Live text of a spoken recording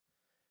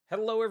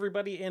Hello,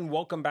 everybody, and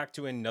welcome back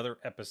to another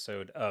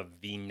episode of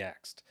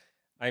VNext.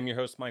 I'm your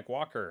host, Mike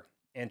Walker,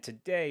 and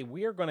today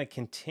we are going to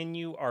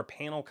continue our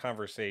panel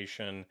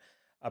conversation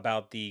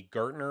about the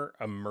Gartner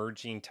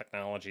Emerging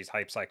Technologies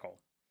Hype Cycle.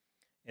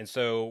 And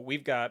so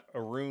we've got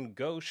Arun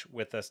Ghosh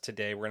with us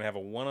today. We're going to have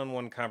a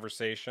one-on-one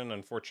conversation.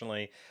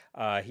 Unfortunately,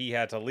 he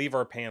had to leave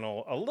our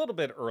panel a little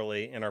bit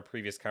early in our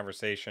previous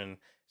conversation.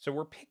 So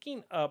we're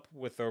picking up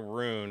with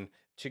Arun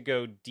to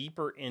go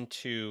deeper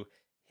into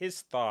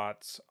his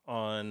thoughts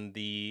on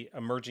the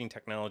emerging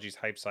technologies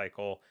hype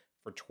cycle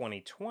for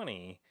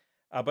 2020,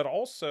 but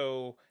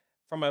also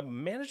from a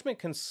management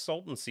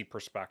consultancy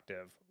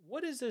perspective.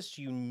 What is this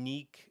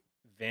unique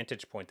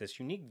vantage point, this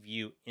unique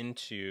view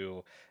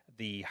into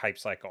the hype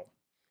cycle?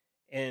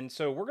 And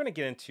so we're going to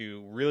get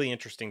into really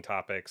interesting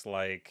topics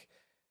like,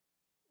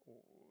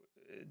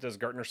 does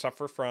Gartner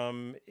suffer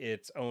from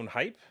its own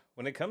hype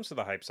when it comes to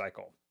the hype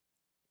cycle?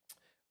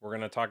 We're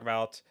going to talk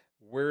about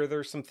where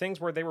there's some things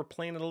where they were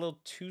playing it a little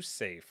too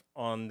safe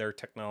on their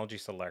technology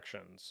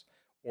selections,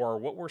 or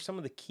what were some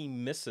of the key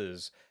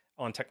misses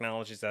on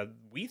technologies that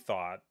we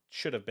thought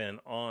should have been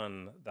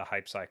on the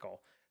hype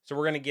cycle. So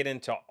we're going to get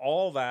into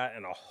all that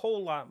and a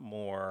whole lot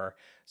more.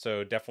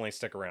 So definitely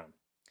stick around.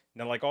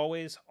 Now, like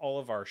always, all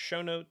of our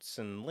show notes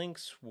and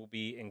links will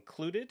be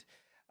included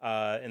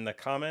in the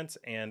comments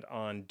and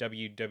on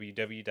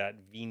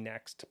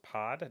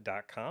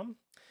www.vnextpod.com.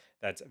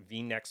 That's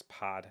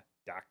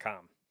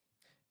vnextpod.com.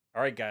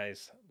 All right,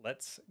 guys,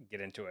 let's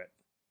get into it.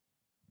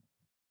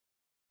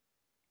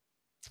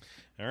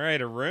 All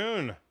right,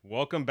 Arun,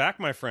 welcome back,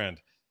 my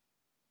friend.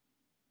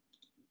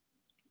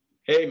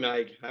 Hey,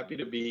 Mike, happy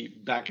to be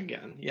back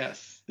again.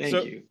 Yes,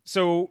 thank you.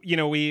 So,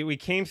 we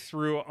came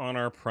through on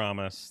our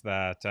promise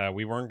that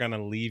we weren't going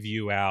to leave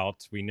you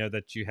out. We know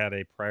that you had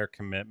a prior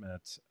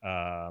commitment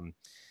on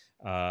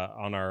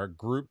our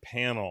group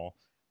panel.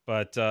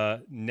 But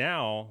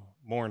now,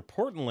 more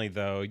importantly,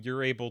 though,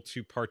 you're able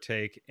to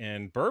partake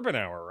in Bourbon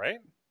Hour, right?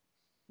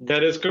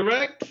 That is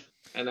correct.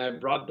 And I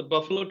brought the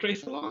Buffalo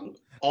Trace along,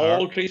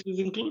 all traces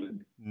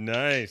included.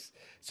 Nice.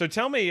 So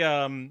tell me,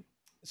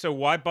 so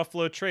why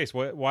Buffalo Trace?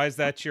 Why is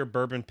that your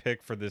bourbon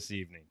pick for this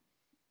evening?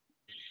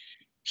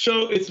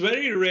 So it's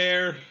very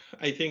rare,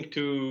 I think,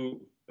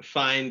 to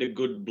find a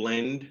good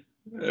blend,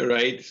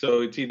 right?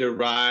 So it's either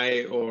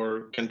rye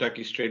or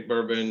Kentucky straight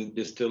bourbon,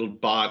 distilled,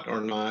 bought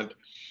or not.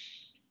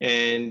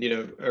 And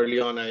early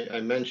on, I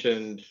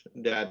mentioned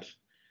that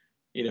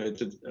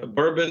it's a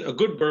bourbon. A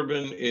good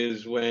bourbon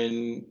is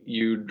when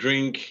you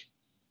drink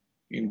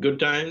in good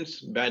times,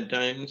 bad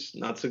times,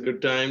 not so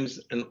good times,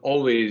 and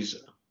always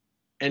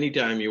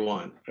anytime you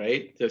want,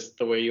 right? Just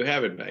the way you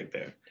have it back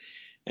there.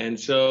 And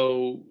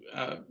so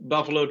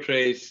Buffalo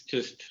Trace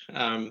just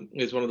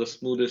is one of the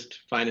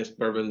smoothest, finest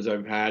bourbons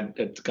I've had.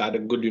 That's got a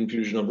good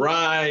infusion of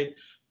rye,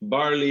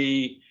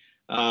 barley,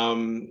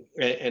 and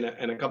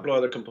a couple of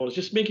other components.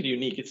 Just make it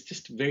unique. It's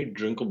just very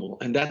drinkable,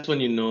 and that's when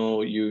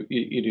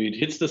it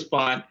hits the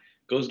spot,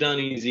 goes down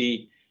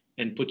easy,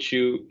 and puts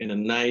you in a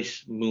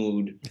nice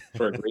mood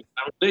for a great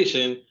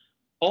conversation.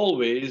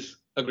 Always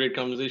a great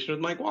conversation with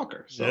Mike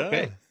Walker. So yeah.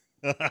 Hey.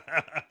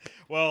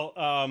 Well,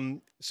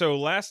 so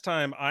last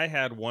time I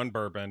had one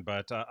bourbon,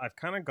 but I've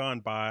kind of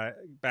gone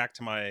back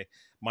to my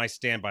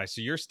standby.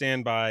 So your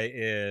standby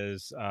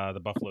is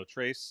the Buffalo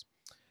Trace.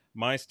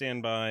 My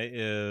standby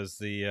is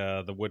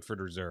the Woodford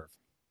Reserve.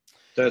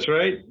 That's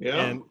right.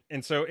 Yeah.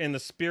 And so in the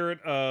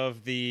spirit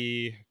of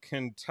the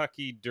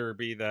Kentucky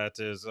Derby that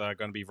is going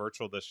to be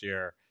virtual this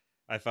year,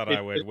 I thought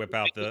I would whip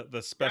out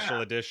the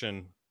special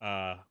edition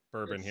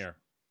bourbon here.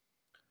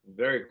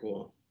 Very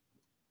cool.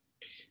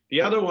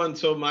 The other one,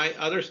 so my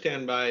other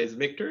standby is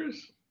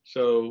Victor's.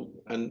 So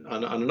on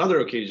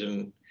another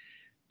occasion,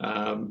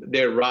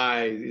 their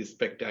rye is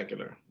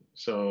spectacular.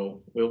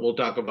 So we'll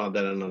talk about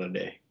that another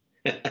day.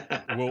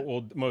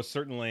 We'll most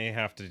certainly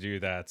have to do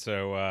that.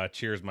 So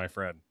cheers, my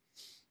friend.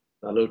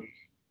 Salud.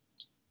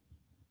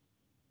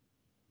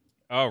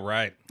 All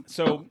right.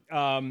 So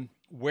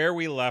where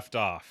we left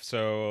off.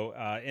 So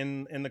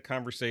in the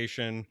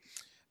conversation,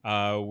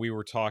 we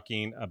were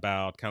talking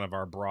about kind of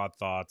our broad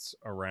thoughts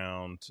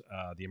around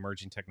the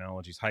emerging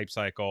technologies hype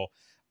cycle.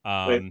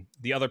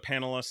 The other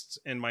panelists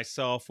and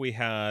myself, we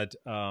had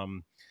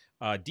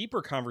a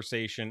deeper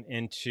conversation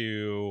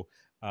into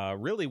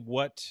really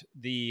what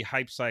the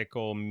hype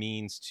cycle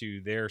means to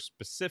their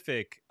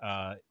specific,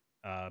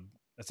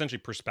 essentially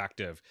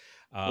perspective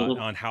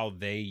on how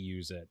they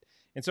use it.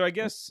 And so I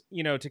guess,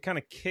 to kind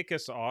of kick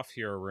us off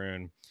here,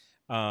 Arun,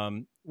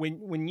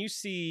 when you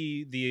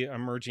see the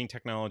emerging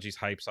technologies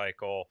hype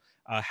cycle,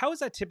 how do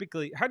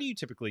you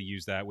typically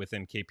use that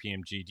within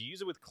KPMG? Do you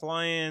use it with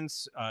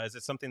clients? Is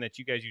it something that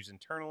you guys use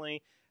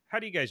internally? How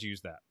do you guys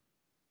use that?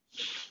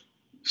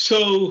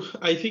 So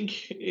I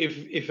think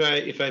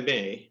if I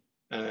may,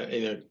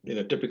 in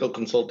a typical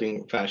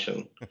consulting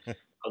fashion,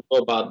 I'll go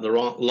about the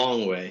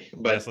long way.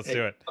 But yes, let's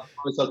do it.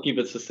 I'll keep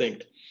it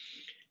succinct.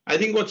 I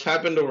think what's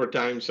happened over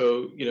time.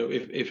 So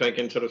if I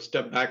can sort of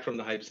step back from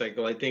the hype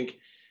cycle, I think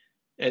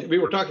and we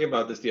were talking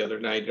about this the other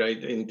night,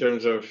 right? In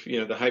terms of,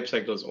 the hype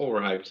cycle is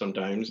overhyped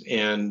sometimes,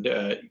 and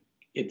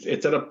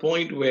it's at a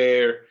point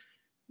where,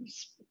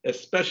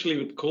 especially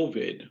with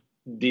COVID,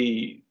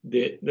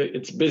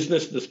 it's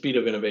business the speed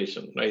of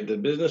innovation, right? The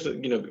business,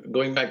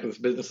 going back to this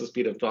business the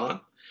speed of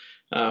thought,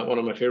 one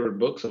of my favorite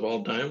books of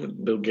all time,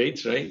 with Bill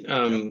Gates, right?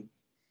 And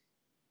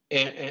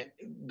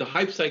the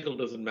hype cycle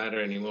doesn't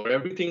matter anymore.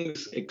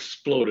 Everything's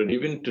exploded.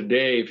 Even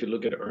today, if you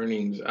look at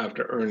earnings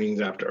after earnings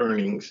after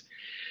earnings,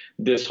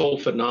 this whole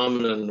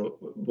phenomenon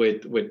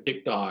with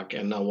TikTok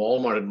and now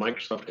Walmart and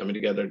Microsoft coming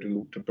together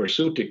to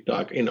pursue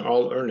TikTok in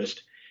all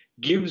earnest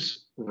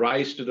gives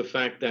rise to the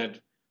fact that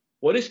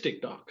what is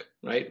TikTok,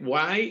 right?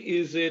 Why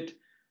is it,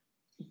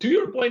 to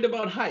your point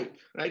about hype,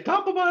 right?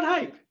 Talk about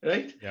hype,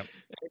 right? Yep.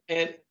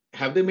 And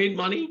have they made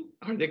money?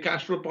 Are they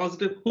cash flow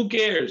positive? Who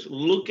cares?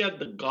 Look at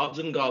the gobs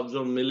and gobs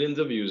of millions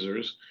of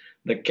users,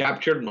 the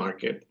captured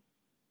market,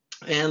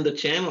 and the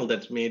channel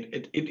that's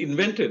made. It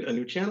invented a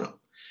new channel.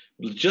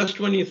 Just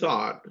when you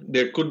thought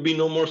there could be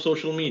no more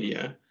social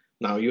media,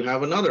 now you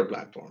have another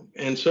platform.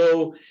 And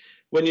so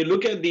when you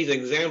look at these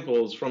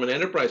examples from an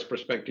enterprise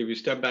perspective, you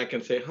step back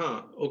and say,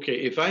 okay,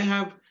 if I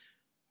have,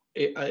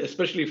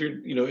 especially if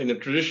you're, in a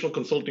traditional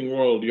consulting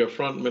world, you're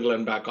front, middle,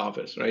 and back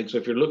office, right? So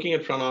if you're looking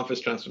at front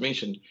office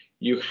transformation,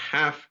 you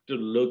have to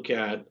look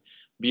at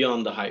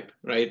beyond the hype,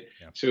 right?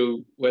 Yeah.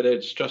 So whether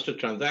it's trusted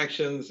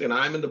transactions, and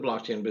I'm in the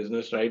blockchain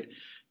business, right?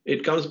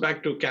 It comes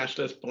back to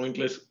cashless,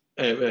 pointless,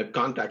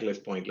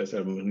 contactless, pointless.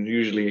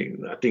 Usually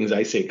things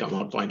I say come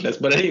out pointless,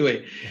 but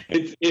anyway,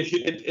 it's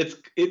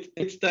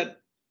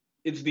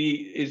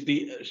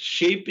the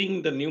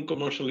shaping the new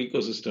commercial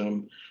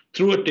ecosystem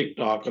through a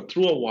TikTok or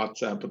through a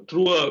WhatsApp or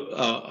through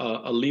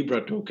a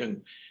Libra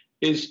token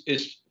is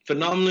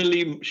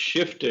phenomenally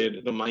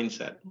shifted the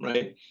mindset,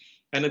 right?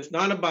 And it's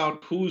not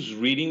about who's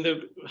reading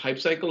the hype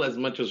cycle as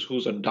much as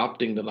who's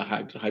adopting the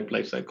hype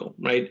life cycle,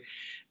 right?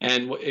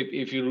 And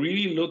if you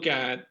really look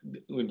at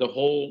the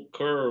whole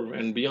curve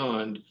and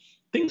beyond,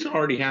 things are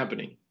already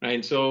happening,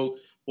 right? So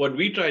what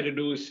we try to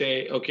do is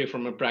say, okay,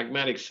 from a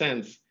pragmatic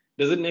sense,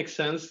 does it make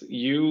sense,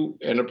 you,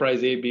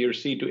 enterprise A, B, or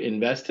C, to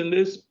invest in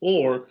this?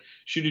 Or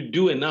should you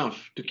do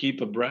enough to keep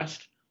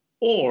abreast?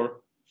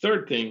 Or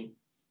third thing,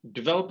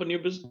 develop a new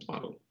business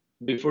model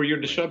before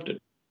you're disrupted,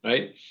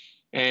 right?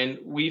 And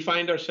we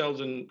find ourselves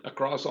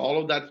across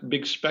all of that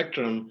big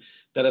spectrum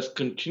that has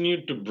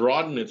continued to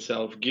broaden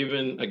itself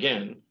given,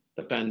 again,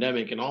 the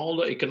pandemic and all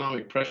the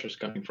economic pressures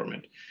coming from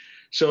it.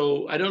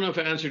 So I don't know if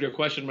I answered your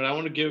question, but I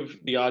want to give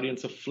the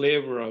audience a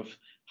flavor of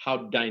how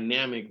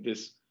dynamic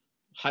this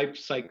hype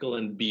cycle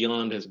and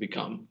beyond has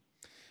become.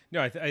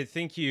 No, I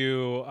think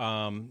you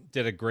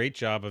did a great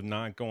job of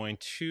not going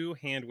too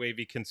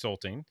hand-wavy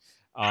consulting.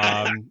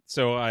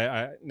 So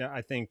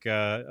I think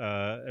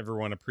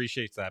everyone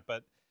appreciates that.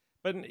 But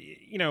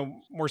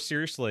more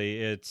seriously,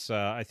 it's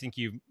I think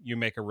you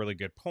make a really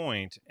good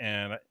point,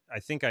 and I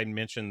think I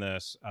mentioned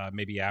this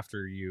maybe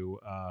after you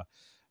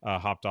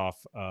hopped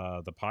off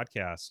the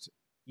podcast.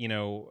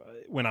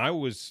 When I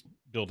was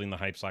building the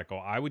hype cycle,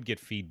 I would get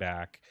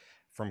feedback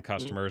from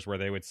customers where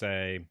they would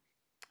say,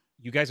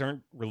 you guys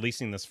aren't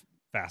releasing this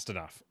fast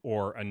enough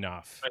or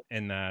enough,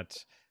 and that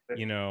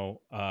you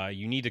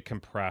need to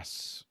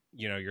compress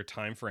your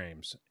time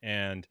frames.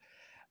 And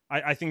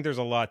I think there's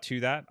a lot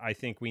to that. I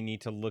think we need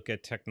to look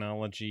at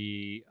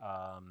technology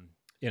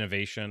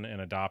innovation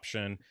and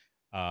adoption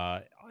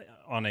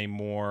on a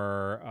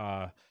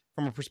more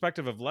from a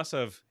perspective of less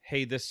of,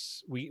 hey,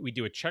 we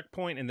do a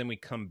checkpoint and then we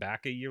come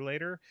back a year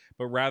later,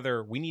 but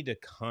rather we need to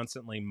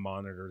constantly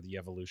monitor the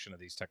evolution of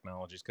these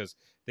technologies because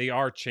they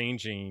are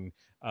changing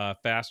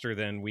faster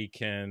than we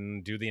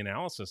can do the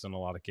analysis in a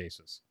lot of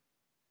cases.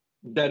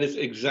 That is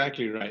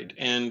exactly right.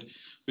 And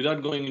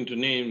without going into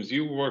names,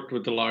 you worked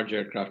with a large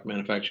aircraft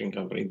manufacturing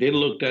company. They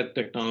looked at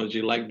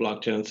technology like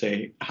blockchain and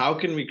say, how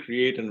can we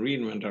create and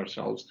reinvent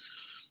ourselves?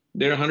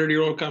 They're a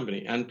 100-year-old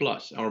company and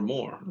plus, or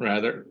more,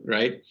 rather,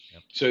 right?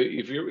 Yep. So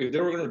if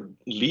they were going to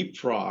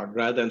leapfrog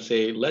rather than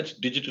say, let's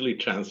digitally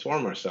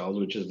transform ourselves,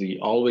 which is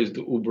always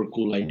the uber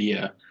cool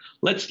idea,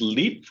 let's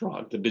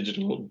leapfrog the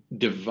digital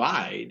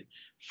divide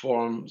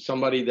from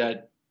somebody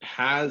that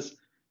has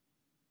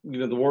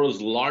the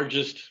world's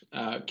largest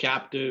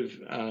captive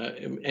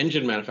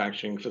engine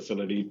manufacturing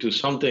facility to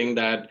something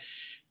that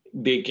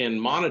they can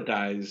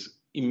monetize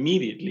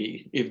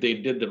immediately if they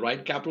did the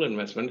right capital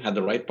investment, had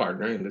the right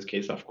partner, in this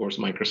case, of course,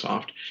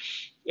 Microsoft,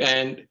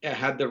 and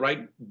had the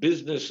right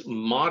business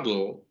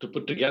model to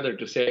put together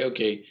to say,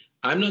 okay,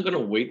 I'm not going to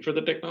wait for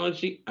the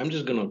technology. I'm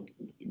just going to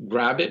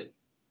grab it,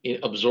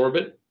 absorb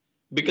it,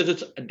 because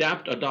it's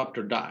adapt, adopt,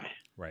 or die.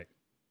 Right.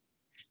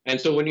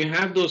 And so when you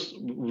have those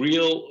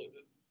real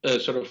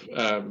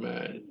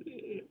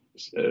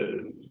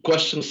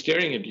questions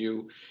staring at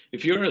you,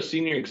 if you're a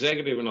senior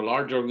executive in a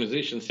large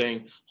organization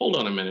saying, hold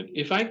on a minute,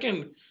 if I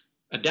can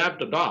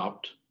adapt,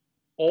 adopt,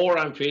 or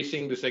I'm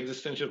facing this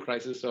existential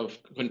crisis of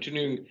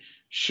continuing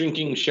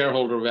shrinking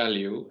shareholder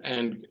value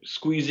and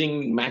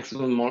squeezing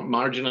maximum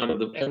margin out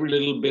of every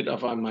little bit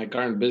of my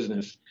current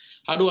business,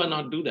 how do I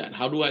not do that?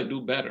 How do I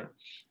do better?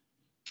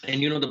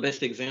 And the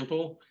best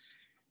example,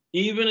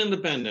 even in the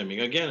pandemic,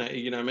 again,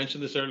 I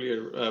mentioned this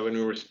earlier when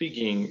we were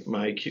speaking,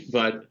 Mike,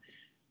 but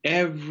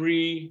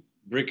every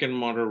brick and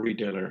mortar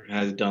retailer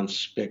has done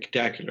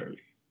spectacularly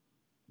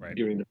Right.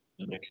 during the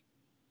pandemic.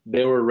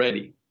 They were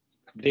ready.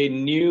 They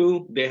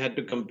knew they had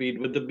to compete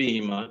with the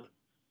behemoth,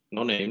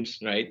 no names,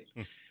 right?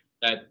 Hmm.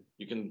 That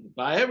you can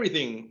buy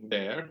everything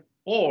there,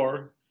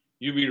 or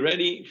you be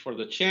ready for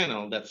the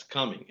channel that's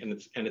coming, and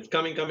it's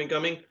coming.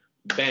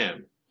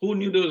 Bam! Who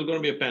knew there was going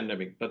to be a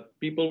pandemic? But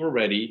people were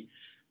ready,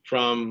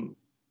 from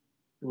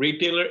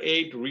retailer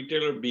A to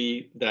retailer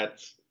B.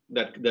 That's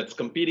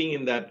competing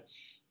in that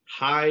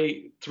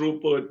high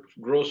throughput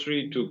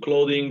grocery to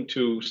clothing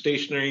to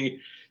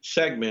stationery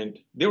segment.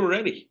 They were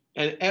ready,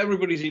 and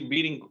everybody's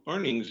beating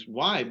earnings.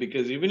 Why?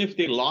 Because even if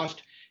they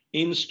lost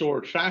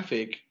in-store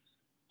traffic,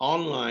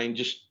 online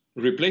just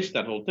replaced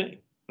that whole thing,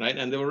 right?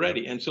 And they were Yep.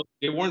 ready. And so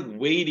they weren't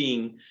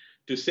waiting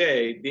to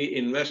say. They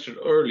invested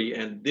early.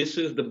 And this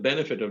is the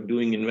benefit of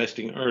doing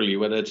investing early,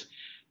 whether it's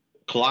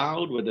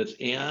cloud, whether it's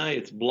AI,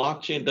 it's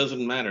blockchain,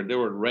 doesn't matter. They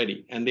were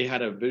ready. And they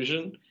had a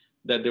vision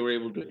that they were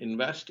able to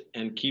invest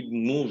and keep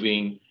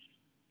moving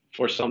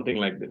for something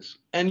like this.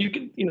 And you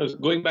can,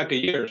 going back a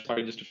year,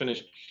 sorry, just to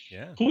finish,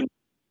 Yeah. who,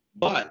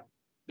 but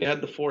they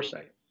had the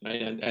foresight,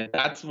 right? And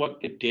that's what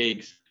it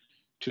takes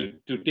to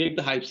take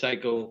the hype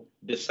cycle,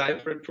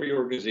 decipher it for your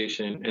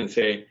organization, and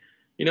say,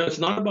 it's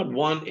not about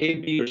one A,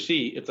 B, or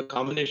C. It's a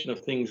combination of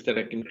things that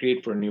I can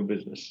create for a new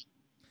business.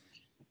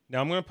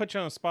 Now I'm going to put you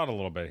on the spot a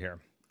little bit here,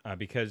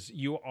 because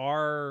you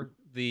are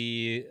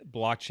the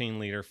blockchain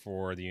leader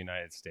for the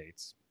United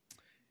States,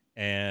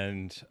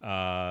 and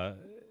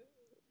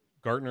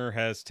Gartner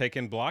has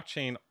taken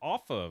blockchain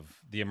off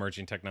of the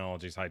emerging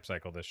technologies hype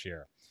cycle this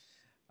year.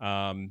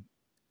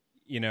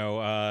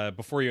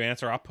 Before you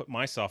answer, I'll put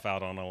myself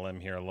out on a limb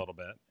here a little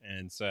bit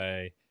and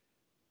say,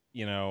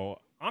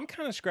 I'm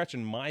kind of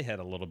scratching my head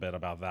a little bit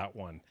about that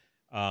one.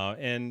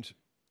 And,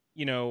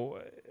 you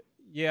know,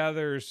 yeah,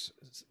 there's,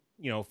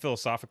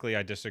 philosophically,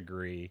 I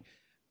disagree.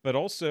 But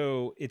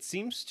also, it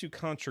seems to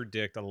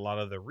contradict a lot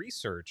of the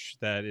research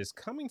that is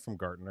coming from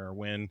Gartner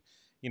when,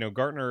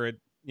 Gartner,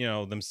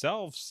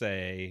 themselves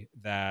say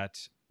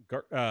that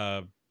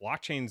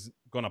blockchain's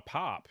going to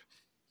pop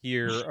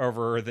here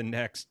over the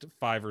next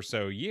 5 or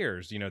so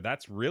years.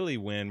 That's really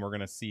when we're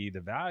going to see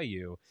the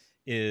value,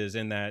 is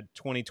in that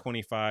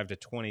 2025 to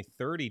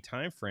 2030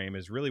 timeframe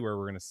is really where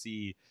we're going to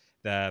see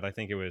that. I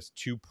think it was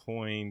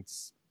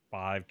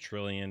 $2.5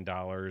 trillion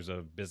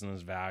of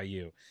business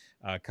value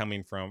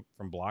coming from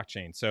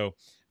blockchain. So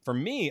for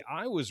me,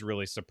 I was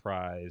really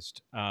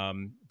surprised.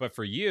 But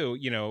for you,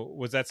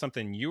 was that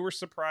something you were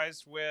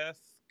surprised with,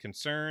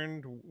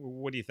 concerned?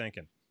 What are you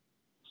thinking?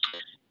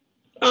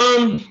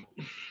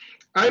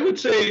 I would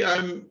say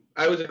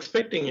I was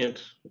expecting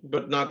it,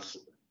 but not,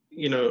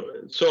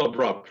 so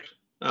abrupt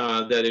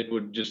that it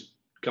would just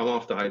come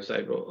off the hype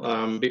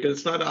cycle, because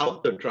it's not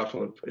out the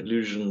truffle of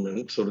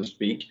illusionment, so to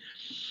speak.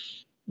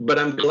 But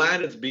I'm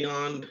glad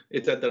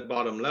it's at that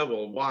bottom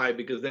level. Why?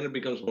 Because then it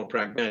becomes more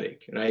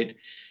pragmatic, right?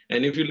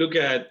 And if you look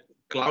at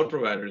cloud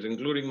providers,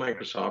 including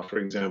Microsoft, for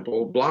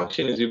example,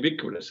 blockchain is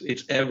ubiquitous.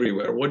 It's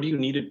everywhere. What do you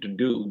need it to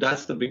do?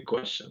 That's the big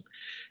question.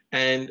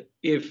 And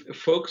if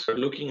folks are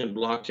looking at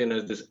blockchain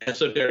as this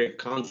esoteric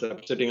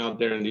concept sitting out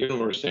there in the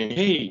universe saying,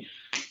 hey,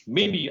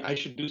 maybe I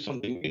should do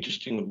something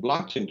interesting with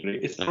blockchain today,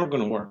 it's never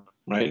going to work,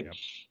 right? Yep.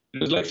 It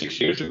was like 6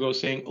 years ago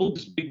saying, oh,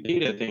 this big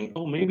data thing,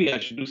 oh, maybe I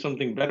should do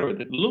something better with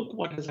it. Look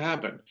what has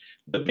happened.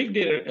 The big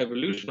data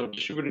evolution of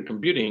distributed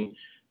computing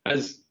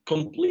has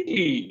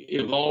completely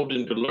evolved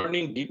into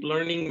learning, deep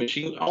learning,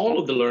 machine, all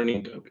of the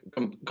learning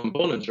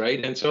components,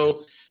 right? And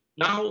so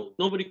now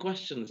nobody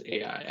questions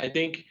AI. I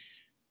think,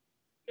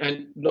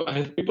 and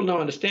as people now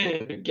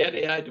understand, to get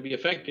AI to be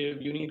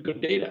effective, you need good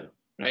data,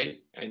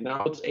 right? And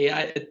now it's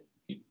AI.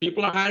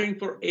 People are hiring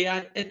for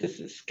AI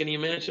ethicists. Can you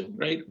imagine,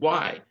 right?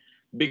 Why?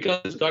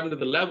 Because it's gotten to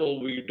the level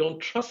where you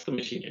don't trust the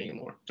machine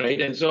anymore, right?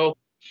 And so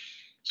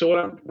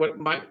from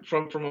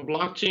a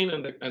blockchain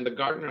and the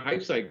Gartner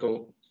Hype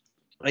Cycle,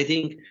 I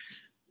think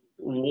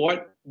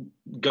what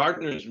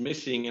Gartner is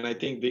missing, and I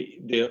think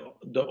the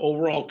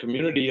overall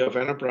community of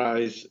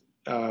enterprise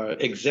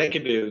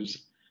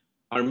executives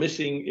are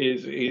missing,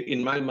 is,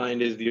 in my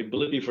mind, is the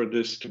ability for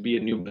this to be a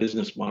new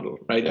business model,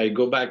 right? I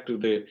go back to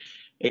the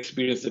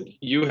experience that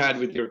you had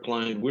with your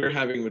client, we're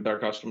having with our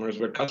customers,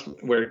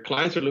 where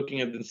clients are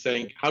looking at this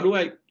saying, how do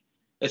I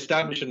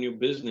establish a new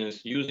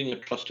business using a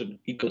trusted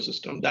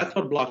ecosystem? That's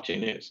what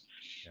blockchain is,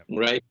 Yep.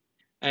 right?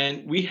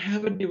 And we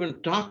haven't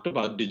even talked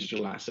about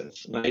digital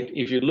assets, right?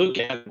 If you look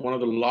at one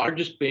of the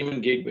largest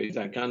payment gateways,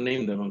 I can't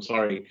name them, I'm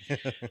sorry,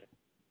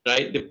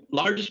 right? The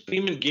largest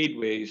payment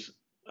gateways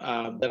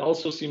that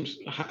also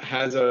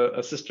has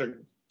a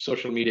sister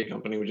social media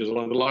company, which is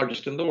one of the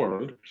largest in the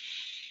world,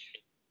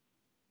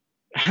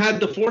 had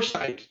the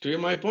foresight, to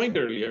my point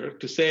earlier,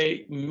 to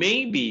say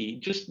maybe,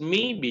 just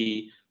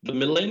maybe, the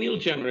millennial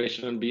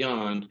generation and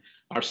beyond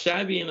are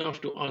savvy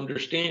enough to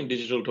understand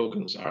digital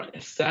tokens, are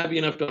savvy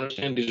enough to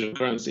understand digital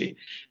currency,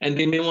 and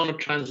they may want to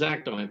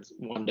transact on it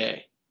one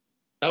day.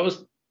 That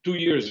was 2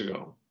 years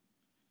ago.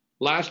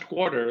 Last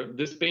quarter,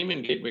 this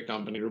payment gateway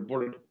company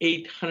reported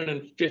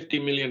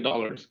 $850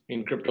 million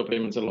in crypto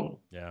payments alone.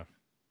 Yeah.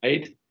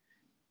 Right?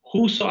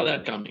 Who saw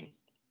that coming?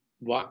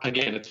 Well,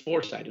 again, it's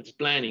foresight, it's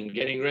planning,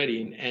 getting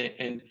ready,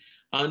 and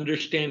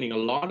understanding. A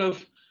lot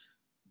of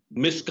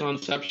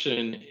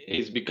misconception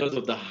is because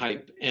of the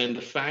hype and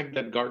the fact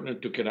that Gartner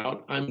took it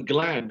out. I'm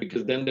glad,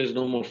 because then there's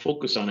no more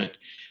focus on it.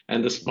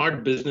 And the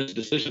smart business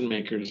decision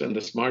makers and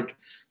the smart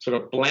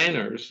sort of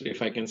planners,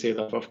 if I can say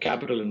that, of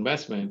capital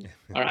investment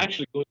are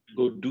actually going to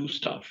go do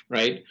stuff,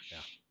 right? Yeah.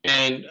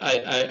 And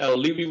I'll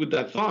leave you with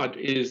that thought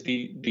is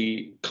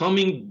the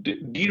coming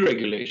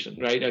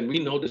deregulation, right? And we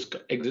know this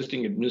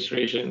existing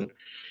administration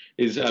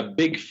is a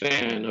big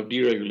fan of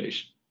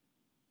deregulation.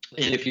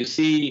 And if you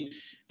see,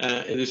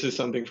 and this is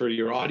something for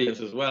your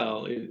audience as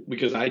well,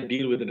 because I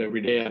deal with it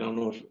every day. I don't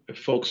know if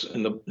folks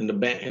in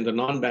the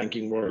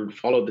non-banking world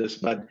follow this,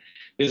 but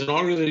there's an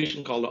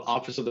organization called the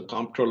Office of the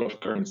Comptroller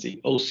of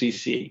Currency,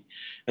 OCC,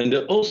 and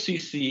the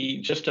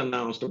OCC just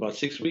announced about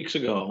 6 weeks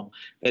ago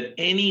that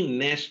any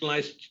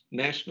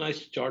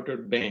nationalized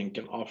chartered bank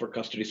can offer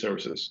custody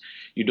services.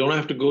 You don't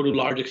have to go to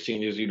large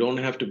exchanges. You don't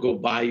have to go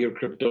buy your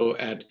crypto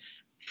at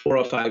 4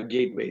 or 5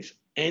 gateways.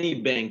 Any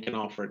bank can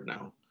offer it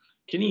now.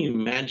 Can you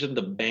imagine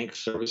the bank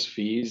service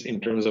fees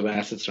in terms of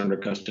assets under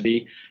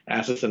custody,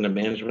 assets under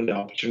management, the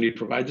opportunity it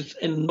provides? It's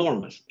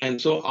enormous. And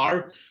so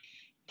our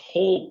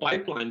whole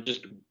pipeline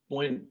just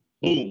went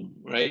boom,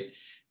 right,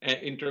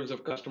 in terms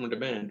of customer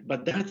demand.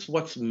 But that's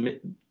what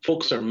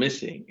folks are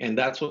missing. And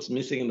that's what's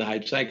missing in the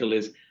hype cycle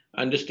is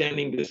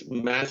understanding this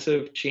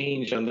massive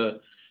change on the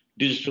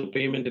digital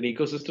payment and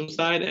ecosystem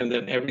side, and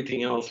then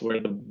everything else where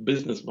the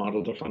business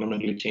models are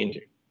fundamentally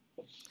changing.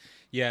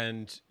 Yeah,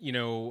 and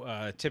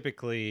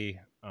typically,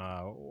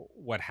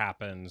 what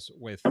happens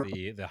with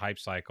the hype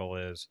cycle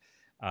is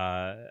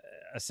a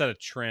set of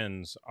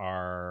trends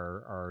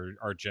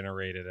are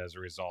generated as a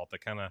result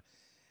that kind of,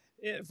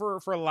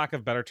 for lack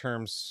of better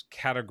terms,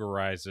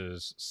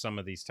 categorizes some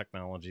of these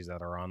technologies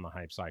that are on the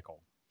hype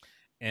cycle.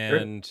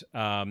 And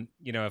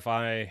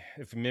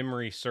if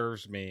memory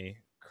serves me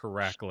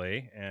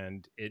correctly,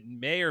 and it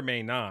may or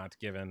may not,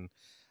 given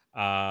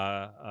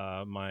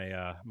my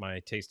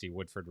tasty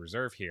Woodford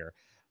Reserve here,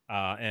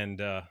 and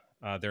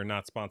they're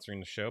not sponsoring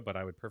the show, but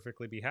I would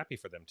perfectly be happy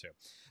for them to.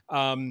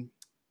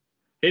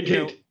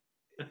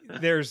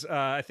 There's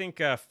I think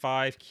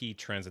 5 key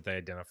trends that they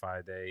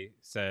identified. They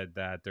said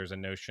that there's a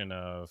notion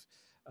of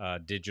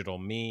digital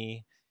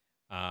me,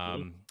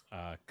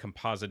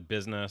 composite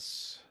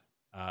business.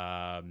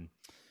 What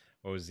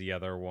was the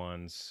other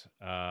ones?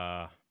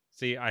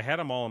 See, I had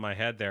them all in my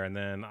head there, and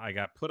then I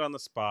got put on the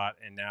spot,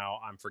 and now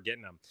I'm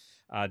forgetting them.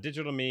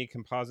 Digital me,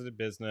 composited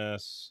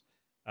business.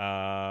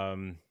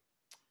 Jump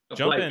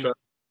in. Trust.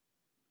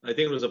 I think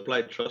it was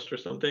applied trust or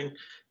something.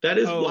 That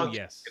is blockchain.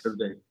 Yes.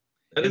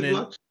 That is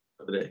blockchain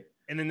today.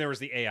 And then there was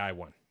the AI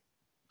one.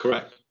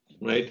 Correct.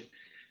 Right.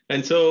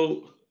 And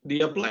so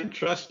the applied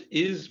trust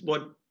is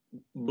what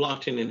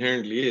blockchain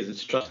inherently is.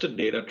 It's trusted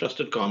data,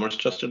 trusted commerce,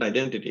 trusted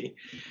identity,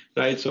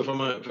 right? So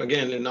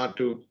again, and not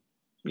to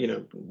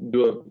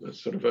do a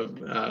sort of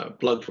a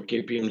plug for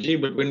KPMG,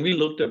 but when we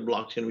looked at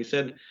blockchain, we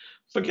said,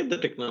 forget the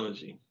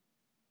technology.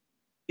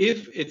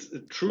 If it's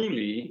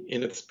truly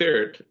in its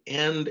spirit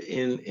and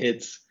in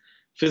its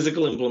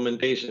physical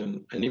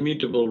implementation an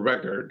immutable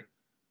record,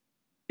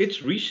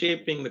 it's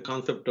reshaping the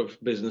concept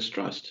of business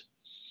trust,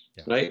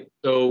 right?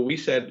 So we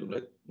said,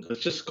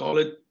 let's just call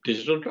it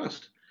digital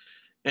trust.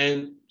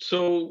 And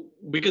so,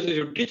 because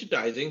you're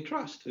digitizing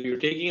trust, you're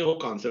taking a whole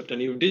concept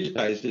and you've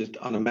digitized it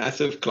on a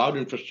massive cloud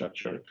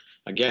infrastructure.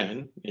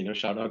 Again,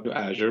 shout out to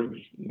Azure.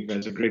 You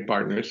guys are great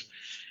partners.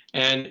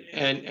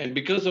 And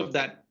because of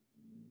that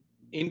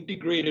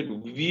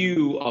integrated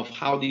view of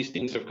how these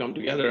things have come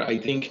together, I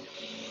think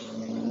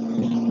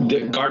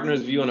the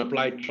Gartner's view on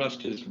applied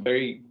trust is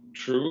very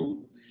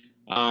true.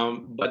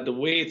 But the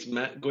way it's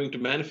going to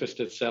manifest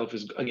itself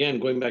is,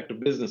 again, going back to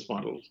business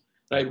models,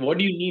 right? What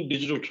do you need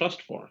digital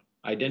trust for?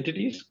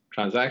 Identities,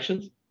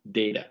 transactions,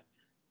 data.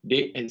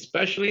 And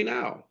especially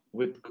now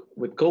with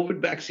COVID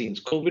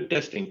vaccines, COVID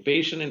testing,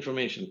 patient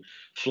information,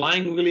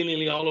 flying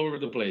willy-nilly all over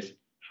the place.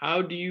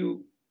 How do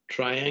you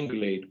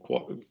triangulate,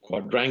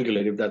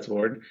 quadrangulate, if that's a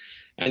word,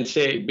 and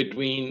say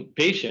between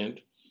patient,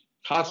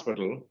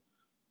 hospital,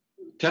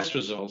 test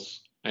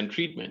results, and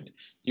treatment?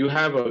 You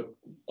have a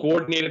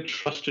coordinated,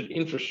 trusted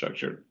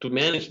infrastructure to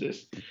manage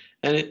this.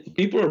 And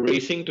people are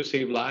racing to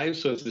save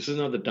lives, so this is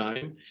not the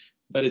time.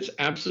 But it's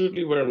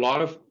absolutely where a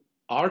lot of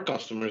our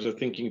customers are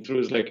thinking through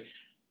is like,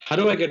 how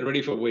do I get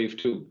ready for wave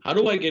 2? How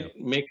do I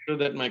make sure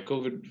that my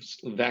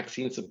COVID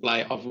vaccine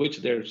supply, of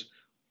which there's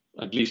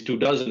at least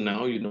 24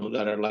 now,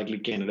 that are likely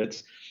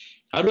candidates,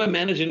 how do I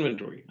manage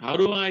inventory? How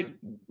do I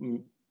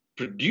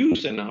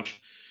produce enough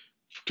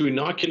to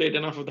inoculate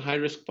enough of the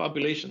high-risk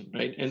population,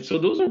 right? And so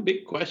those are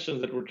big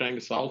questions that we're trying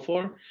to solve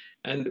for.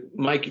 And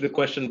Mike, the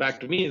question back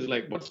to me is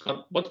like, what's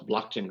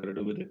blockchain going to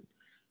do with it?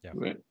 Yeah.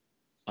 Right?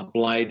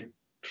 Applied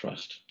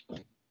trust.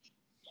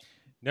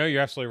 No,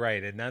 you're absolutely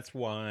right. And that's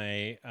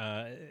why,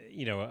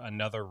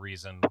 another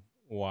reason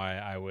why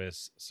I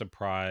was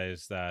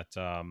surprised that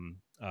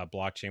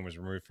blockchain was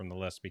removed from the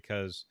list,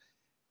 because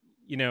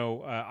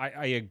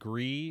I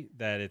agree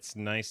that it's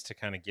nice to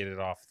kind of get it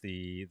off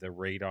the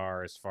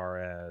radar as far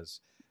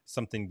as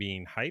something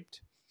being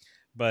hyped.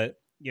 But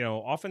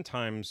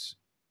oftentimes,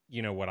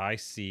 what I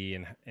see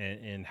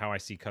and how I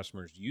see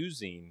customers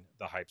using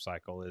the hype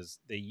cycle is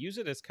they use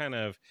it as kind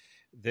of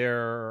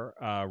their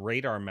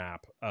radar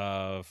map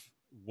of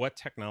what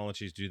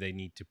technologies do they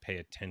need to pay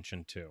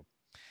attention to.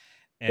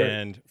 Right.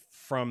 And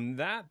from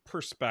that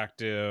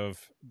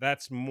perspective,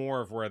 that's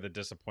more of where the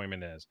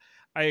disappointment is.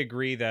 I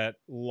agree that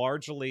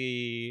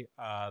largely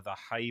the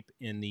hype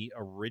in the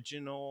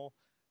original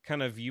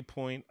kind of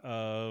viewpoint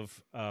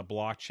of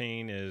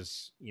blockchain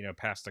is,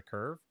 past the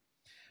curve.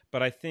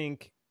 But I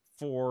think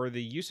for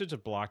the usage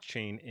of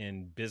blockchain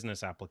in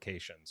business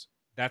applications,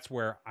 that's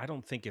where I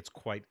don't think it's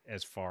quite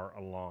as far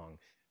along.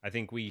 I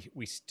think we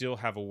still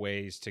have a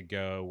ways to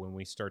go when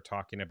we start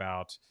talking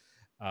about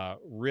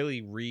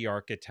really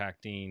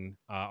re-architecting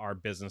our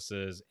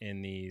businesses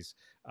in these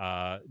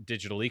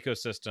digital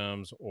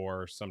ecosystems,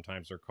 or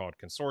sometimes they're called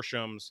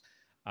consortiums.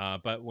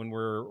 But when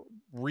we're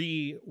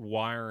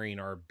rewiring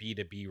our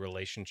B2B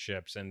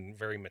relationships in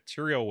very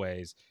material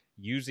ways,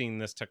 using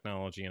this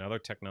technology and other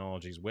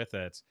technologies with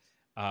it,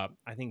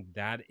 I think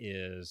that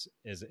is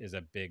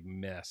a big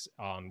miss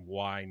on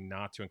why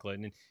not to include.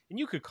 And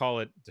you could call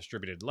it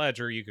distributed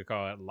ledger, you could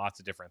call it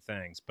lots of different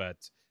things, but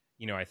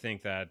I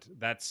think that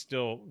that's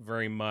still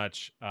very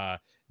much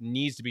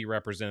needs to be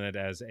represented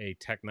as a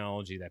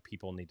technology that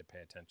people need to pay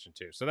attention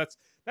to. So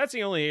that's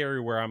the only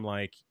area where I'm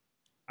like,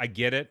 I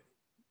get it,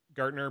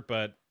 Gartner,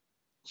 but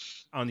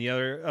on the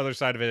other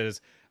side of it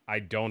is I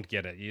don't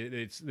get it.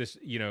 It's this,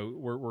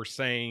 we're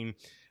saying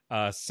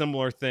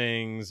similar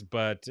things,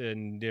 but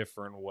in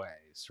different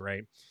ways,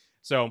 right?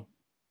 So,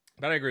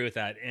 but I agree with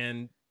that.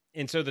 And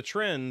so the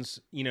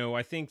trends,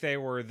 I think they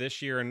were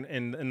this year, and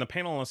the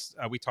panelists,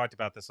 we talked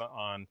about this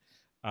on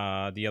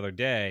the other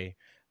day,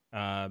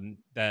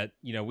 that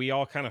we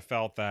all kind of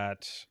felt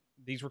that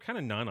these were kind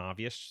of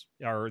non-obvious,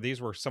 or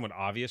these were somewhat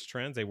obvious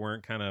trends. They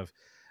weren't kind of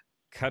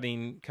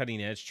cutting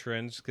edge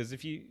trends, because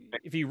if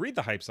you read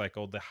the hype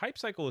cycle, the hype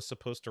cycle is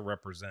supposed to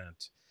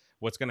represent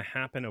what's going to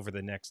happen over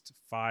the next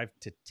 5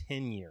 to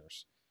 10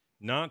 years,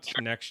 not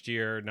next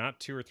year, not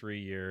 2 or 3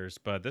 years,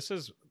 but this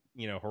is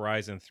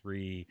horizon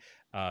 3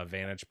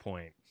 vantage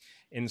point.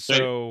 And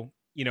so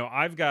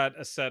I've got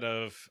a set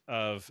of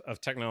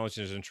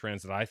technologies and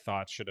trends that I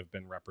thought should have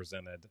been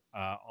represented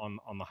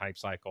on the hype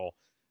cycle.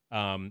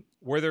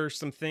 Were there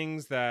some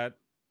things that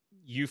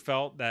you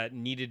felt that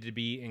needed to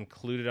be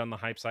included on the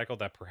hype cycle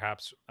that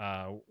perhaps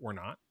were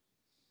not?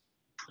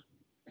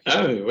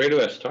 Oh, where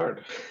do I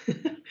start?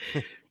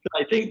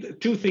 I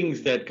think two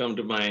things that come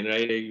to mind,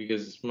 right?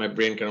 Because my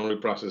brain can only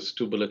process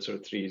 2 bullets or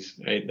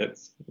 3s, right?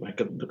 That's like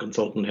the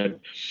consultant head.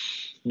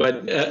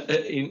 But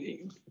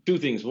two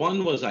things.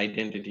 One was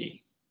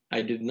identity.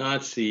 I did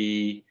not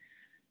see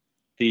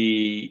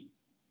the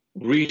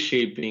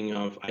reshaping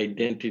of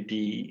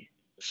identity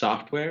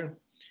software,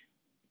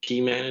 key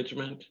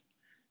management,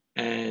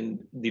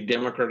 and the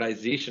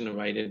democratization of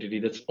identity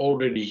that's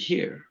already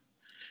here.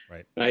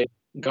 Right?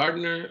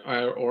 Gartner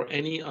or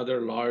any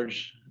other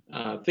large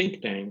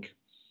think tank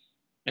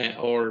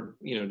or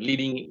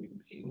leading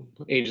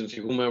agency,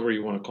 whomever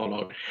you want to call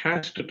out,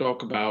 has to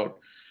talk about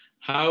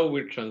how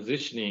we're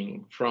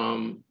transitioning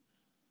from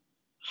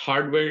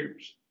hardware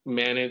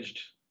managed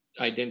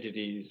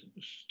identities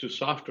to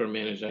software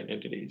managed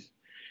identities.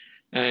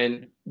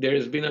 And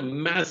there's been a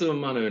massive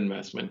amount of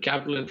investment,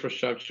 capital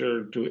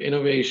infrastructure to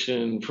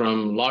innovation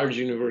from large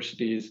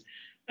universities,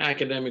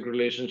 academic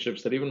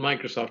relationships that even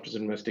Microsoft is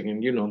investing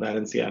in, that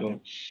in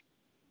Seattle,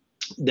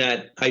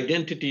 that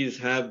identities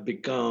have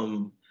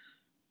become,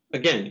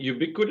 again,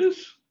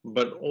 ubiquitous,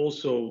 but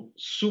also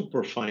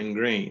super fine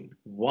grained.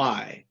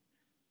 Why?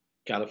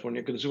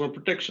 California Consumer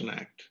Protection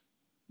Act,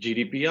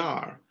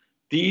 GDPR,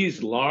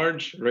 these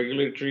large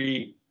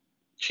regulatory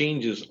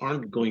changes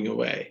aren't going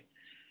away.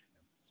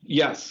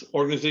 Yes,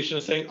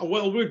 organizations are saying, oh,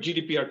 well, we're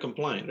GDPR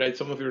compliant, right?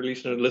 Some of your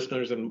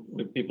listeners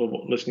and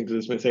people listening to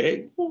this may say,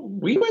 hey,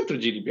 we went through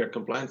GDPR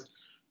compliance.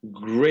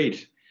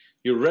 Great.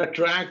 You're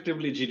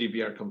retroactively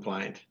GDPR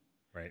compliant.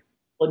 Right.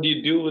 What do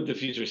you do with the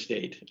future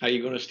state? Are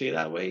you going to stay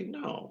that way?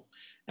 No.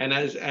 And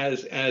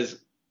as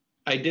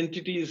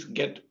identities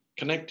get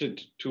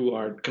connected to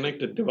our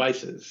connected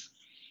devices,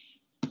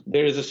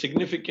 there is a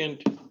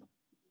significant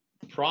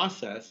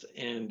process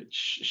and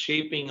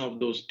shaping of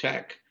those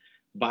tech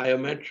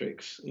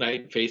biometrics,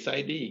 like Face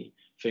ID,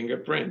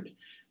 fingerprint.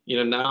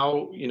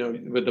 Now,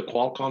 with the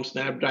Qualcomm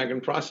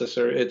Snapdragon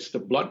processor, it's the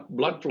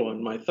blood flow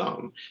in my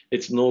thumb.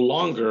 It's no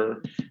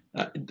longer,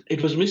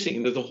 it was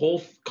missing. The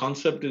whole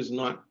concept is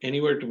not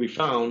anywhere to be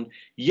found,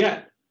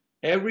 yet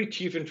every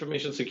chief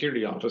information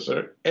security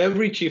officer,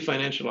 every chief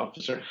financial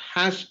officer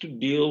has to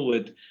deal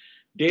with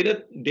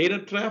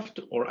data theft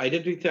or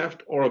identity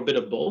theft or a bit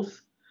of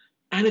both.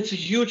 And it's a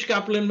huge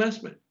capital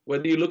investment.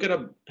 Whether you look at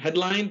a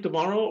headline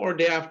tomorrow or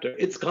day after,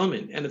 it's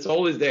coming and it's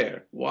always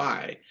there.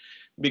 Why?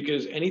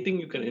 because anything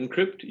you can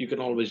encrypt, you can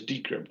always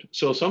decrypt.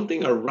 So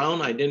something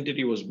around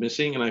identity was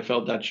missing, and I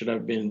felt that should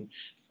have been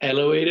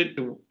elevated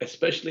to,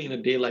 especially in a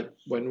day like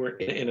when we're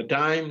in a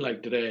time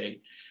like today,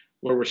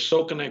 where we're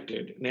so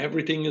connected and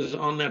everything is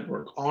on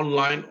network,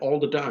 online all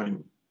the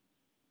time.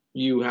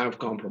 You have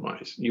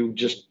compromise. You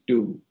just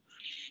do.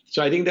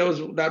 So I think that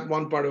was that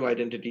one part of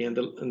identity, and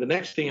the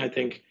next thing I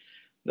think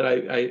that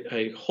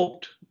I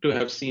hoped to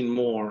have seen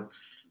more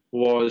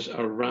was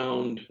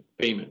around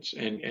payments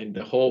and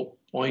the whole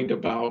point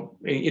about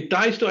it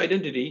ties to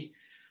identity,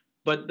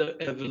 but the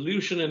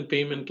evolution in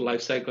payment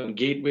lifecycle and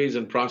gateways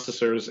and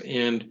processors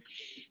and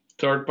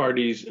third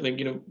parties, like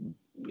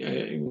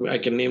I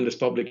can name this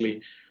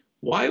publicly.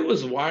 Why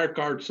was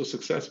Wirecard so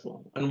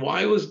successful, and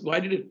why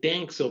did it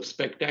tank so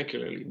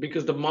spectacularly?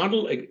 Because the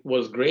model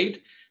was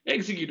great,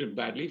 executed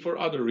badly for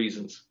other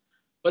reasons,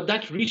 but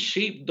that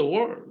reshaped the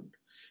world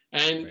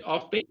and Right.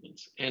 of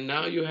payments. And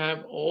now you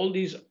have all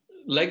these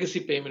legacy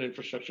payment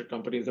infrastructure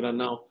companies that are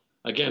now,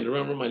 again,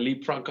 remember my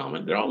leapfrog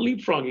comment? They're all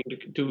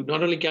leapfrogging to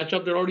not only catch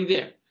up, they're already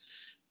there.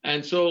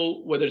 And so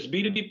whether it's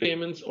B2B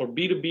payments or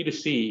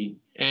B2B2C,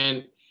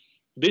 and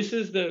this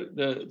is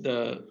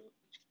the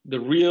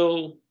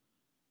real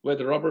where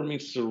the rubber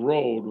meets the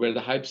road, where the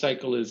hype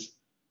cycle is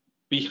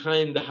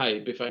behind the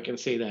hype, if I can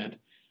say that.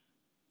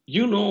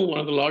 One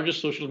of the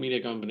largest social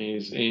media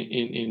companies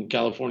in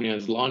California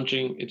is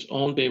launching its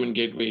own payment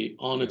gateway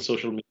on its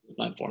social media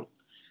platform.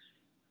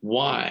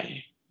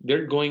 Why?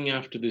 They're going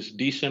after this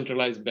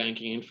decentralized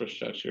banking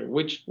infrastructure,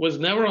 which was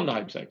never on the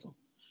hype cycle.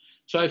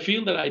 So I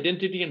feel that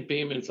identity and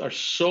payments are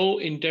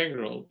so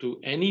integral to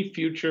any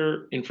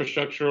future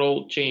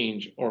infrastructural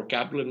change or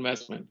capital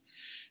investment.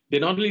 They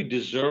not only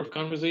deserve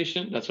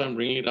conversation, that's why I'm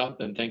bringing it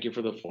up, and thank you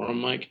for the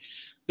forum, Mike.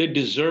 They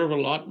deserve a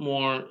lot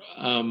more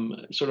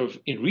sort of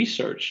in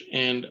research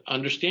and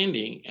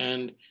understanding,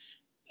 and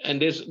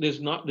there's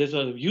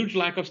a huge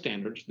lack of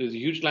standards. There's a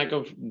huge lack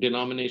of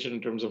denomination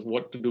in terms of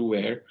what to do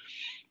where.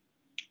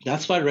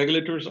 That's why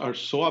regulators are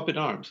so up in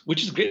arms,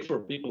 which is great for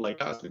people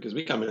like us because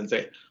we come in and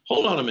say,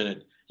 hold on a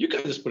minute, you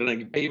can't just put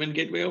in a payment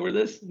gateway over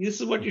this. This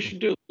is what you should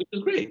do, which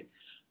is great.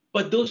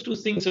 But those two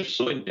things are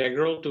so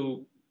integral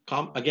to,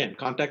 again,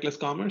 contactless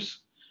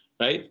commerce,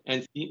 right?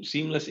 And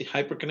seamless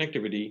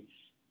hyperconnectivity.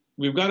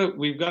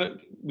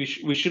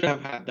 We should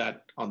have had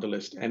that on the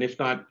list. And if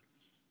not,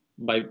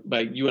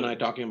 by you and I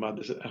talking about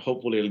this,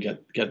 hopefully it'll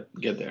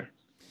get there.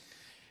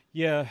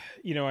 Yeah,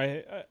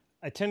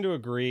 I tend to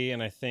agree,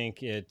 and I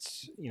think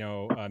it's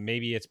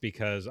maybe it's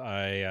because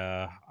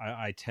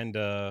I tend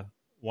to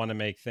want to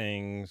make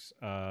things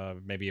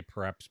maybe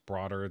perhaps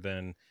broader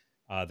than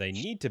they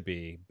need to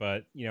be.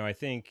 But I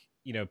think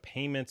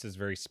payments is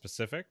very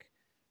specific.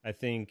 I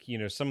think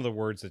some of the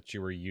words that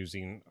you were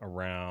using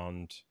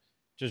around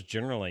just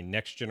generally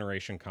next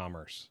generation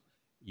commerce.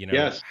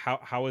 Yes,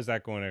 How is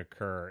that going to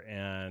occur,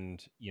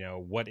 and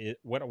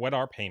what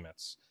are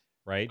payments,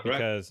 right?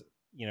 correct.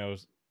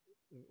 Because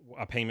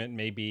a payment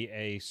may be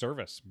a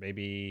service,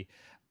 maybe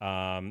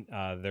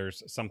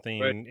there's Right.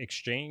 something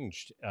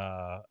exchanged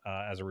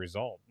as a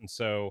result. And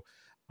so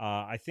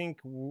I think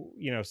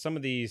some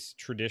of these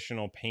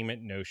traditional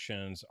payment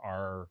notions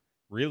are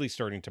really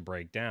starting to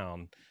break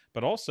down,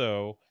 but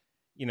also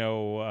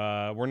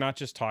we're not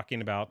just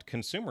talking about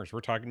consumers,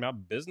 we're talking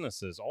about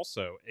businesses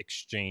also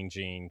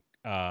exchanging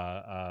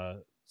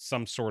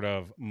some sort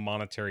of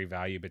monetary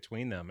value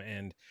between them.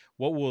 And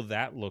what will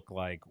that look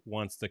like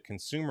once the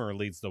consumer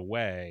leads the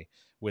way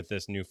with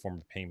this new form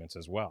of payments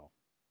as well?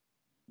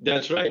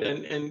 That's right.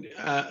 And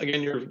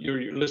again,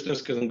 your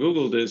listeners can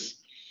Google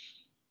this.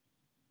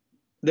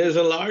 There's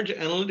a large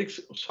analytics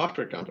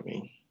software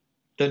company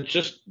that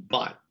just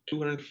bought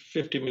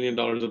 $250 million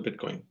of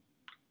Bitcoin.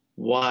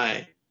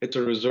 Why? It's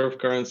a reserve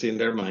currency in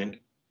their mind.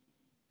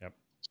 Yep.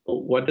 So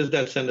what does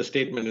that send a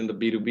statement in the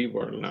B2B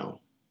world now,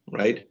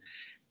 right?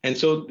 And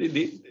so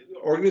the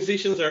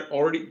organizations are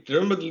already,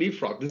 remember the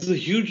leapfrog. This is a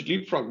huge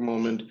leapfrog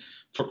moment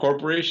for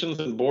corporations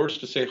and boards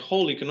to say,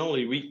 holy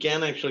cannoli, we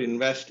can actually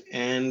invest,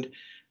 and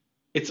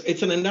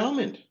it's an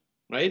endowment,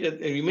 right?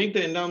 And you make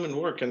the endowment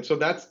work. And so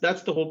that's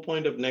the whole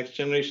point of next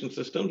generation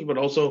systems, but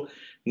also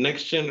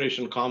next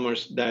generation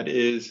commerce that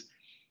is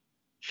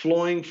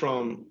flowing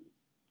from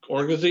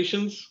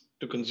organizations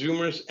to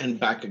consumers and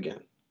back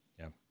again.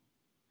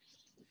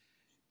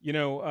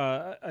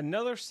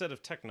 Another set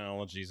of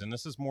technologies, and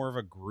this is more of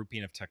a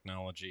grouping of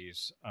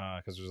technologies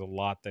because there's a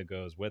lot that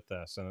goes with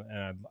this, and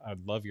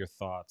I'd love your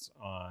thoughts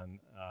on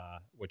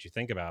what you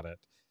think about it.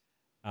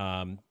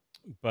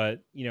 But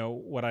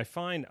what I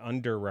find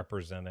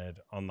underrepresented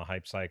on the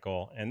hype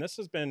cycle, and this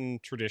has been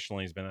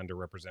traditionally has been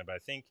underrepresented, but I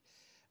think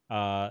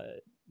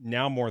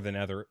now more than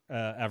ever,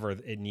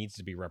 it needs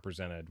to be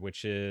represented,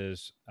 which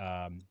is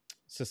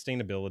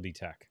sustainability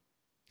tech.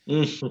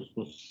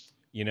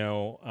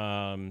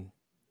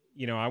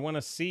 I want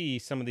to see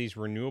some of these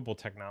renewable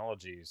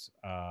technologies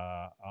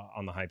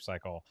on the hype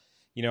cycle.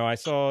 I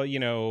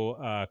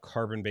saw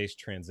carbon-based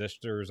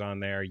transistors on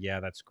there.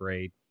 Yeah, that's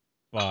great.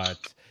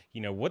 But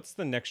what's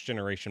the next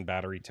generation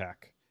battery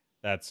tech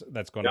that's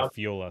going to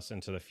fuel us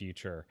into the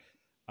future?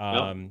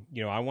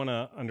 Yeah. I want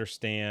to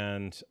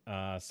understand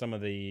some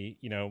of the,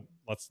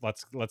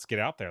 let's get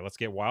out there. Let's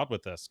get wild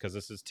with this because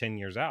this is 10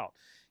 years out.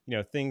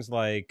 Things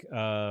like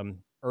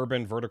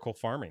urban vertical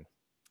farming.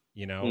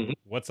 Mhm.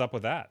 What's up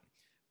with that?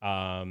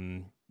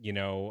 Um, you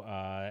know,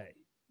 uh,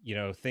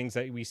 things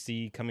that we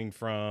see coming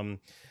from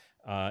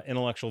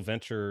intellectual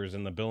ventures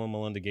and the Bill and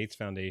Melinda Gates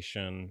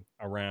Foundation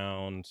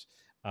around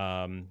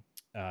um,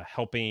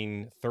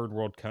 helping third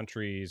world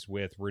countries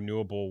with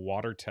renewable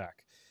water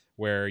tech,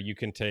 where you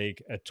can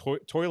take a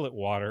toilet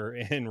water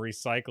and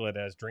recycle it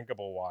as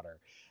drinkable water.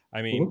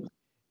 I mean,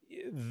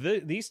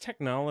 Mhm. these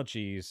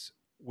technologies,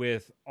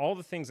 with all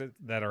the things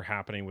that are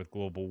happening with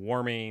global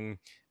warming,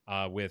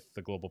 with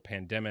the global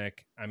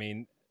pandemic, I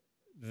mean,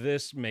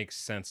 this makes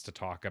sense to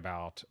talk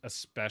about,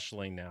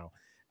 especially now.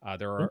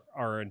 There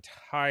are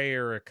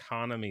entire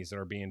economies that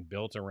are being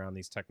built around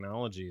these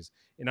technologies,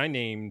 and I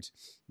named,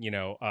 you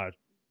know, uh,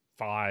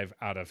 5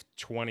 out of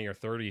 20 or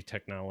 30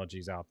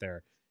 technologies out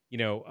there.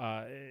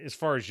 As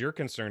far as you're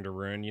concerned,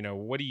 Arun,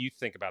 what do you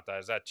think about that?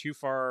 Is that too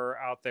far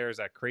out there? Is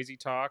that crazy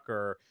talk,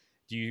 or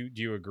do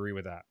you agree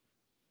with that?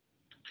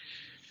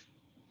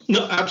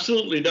 No,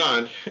 absolutely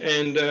not.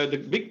 And the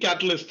big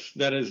catalyst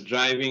that is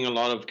driving a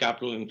lot of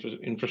capital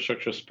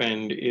infrastructure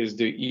spend is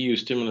the EU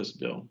stimulus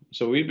bill.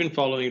 So we've been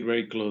following it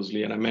very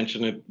closely, and I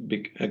mentioned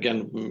it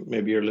again.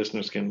 Maybe your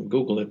listeners can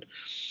Google it.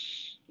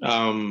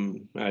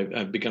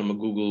 I've become a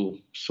Google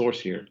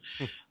source here.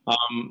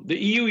 The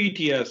EU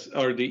ETS,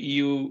 or the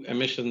EU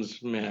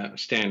emissions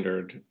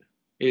standard,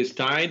 is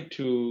tied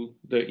to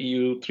the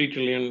EU 3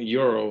 trillion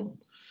euro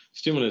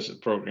stimulus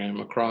program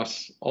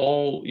across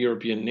all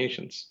European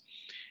nations.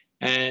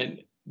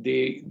 And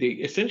they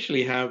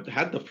essentially have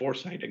had the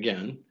foresight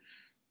again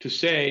to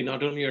say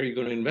not only are you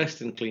going to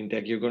invest in clean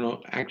tech, you're going to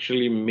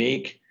actually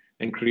make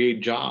and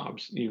create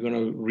jobs. You're going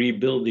to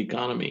rebuild the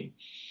economy.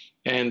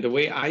 And the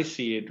way I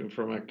see it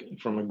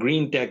from a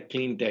green tech,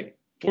 clean tech,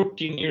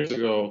 14 years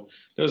ago,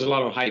 there was a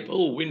lot of hype.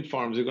 Oh, wind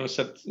farms, you're going to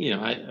set,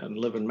 I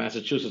live in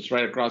Massachusetts,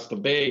 right across the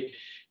bay.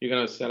 You're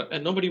going to set up,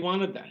 and nobody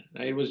wanted that.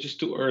 Right? It was just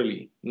too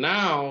early.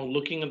 Now,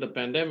 looking at the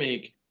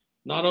pandemic,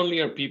 not only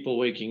are people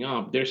waking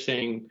up, they're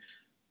saying,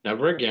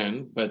 never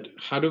again. But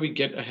how do we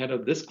get ahead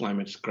of this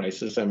climate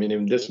crisis? I mean,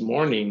 in this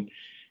morning,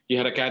 you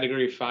had a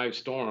Category 5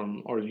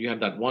 storm, or you had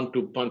that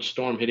 1-2 punch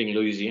storm hitting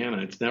Louisiana.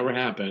 It's never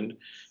happened.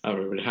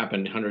 It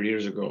happened 100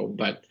 years ago,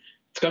 but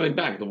it's coming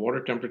back. The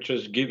water temperature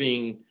is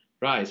giving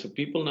rise. So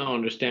people now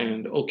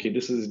understand, okay,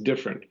 this is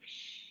different.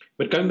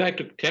 But coming back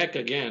to tech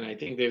again, I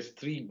think there's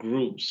three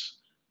groups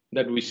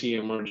that we see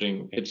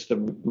emerging. It's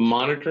the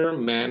monitor,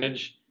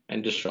 manage,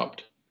 and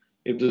disrupt.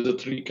 If those are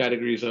three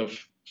categories of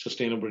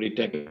sustainability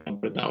tech, I'll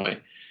put it that way.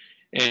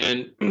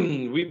 And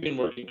we've been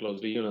working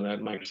closely,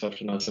 that Microsoft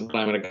and us in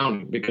climate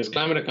accounting, because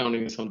climate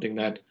accounting is something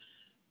that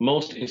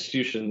most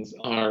institutions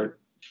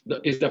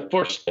is the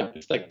first step.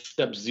 It's like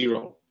step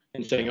zero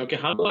in saying, okay,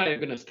 how do I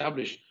even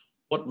establish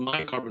what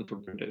my carbon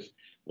footprint is?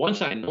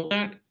 Once I know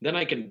that, then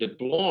I can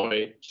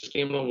deploy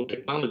sustainable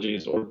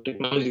technologies or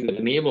technologies that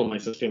enable my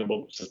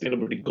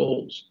sustainability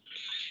goals,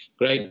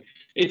 right?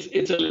 It's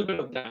a little bit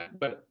of that,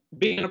 but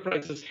big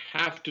enterprises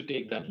have to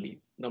take that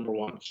leap. Number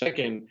one.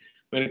 Second,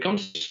 when it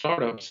comes to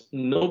startups,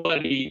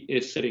 nobody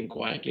is sitting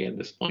quietly at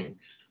this point.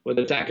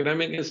 Whether it's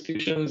academic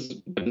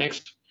institutions, the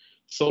next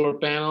solar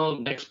panel,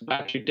 next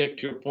battery tech,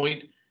 to your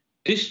point,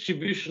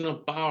 distribution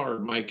of power,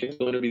 Mike, is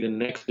going to be the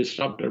next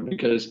disruptor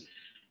because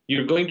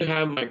you're going to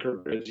have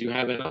microgrids. You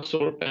have enough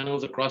solar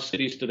panels across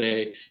cities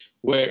today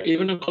where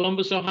even in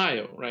Columbus,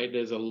 Ohio, right,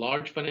 there's a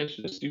large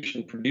financial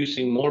institution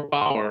producing more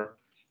power,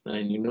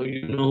 and you know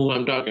who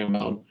I'm talking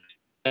about,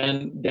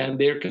 than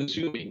they're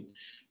consuming.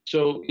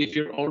 So if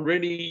you're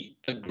already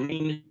a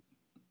green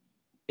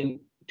in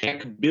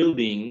tech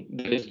building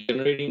that is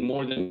generating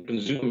more than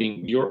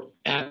consuming, you're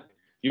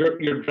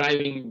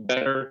driving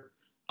better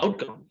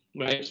outcome,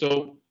 right?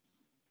 So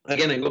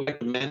again, I go back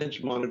to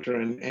manage, monitor,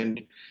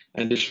 and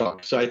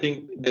disrupt. So I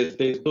think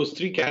there's those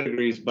three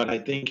categories, but I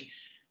think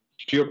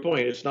to your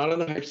point, it's not on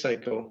the hype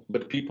cycle,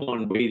 but people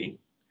aren't waiting.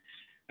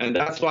 And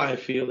that's why I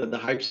feel that the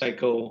hype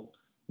cycle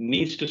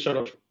needs to sort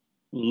of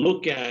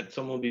look at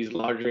some of these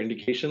larger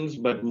indications,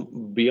 but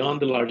beyond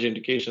the large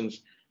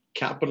indications,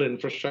 capital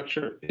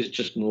infrastructure is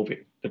just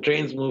moving. The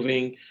train's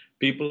moving,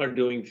 people are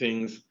doing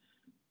things.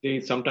 They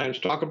sometimes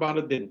talk about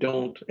it, they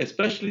don't,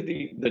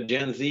 especially the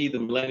Gen Z, the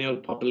millennial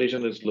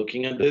population that's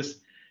looking at this.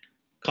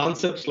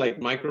 Concepts like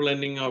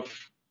microlending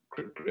of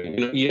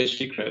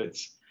ESG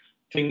credits,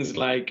 things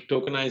like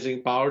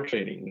tokenizing power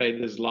trading, right?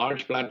 There's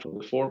large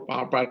platforms, four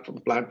power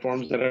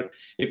platforms that are,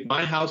 if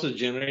my house is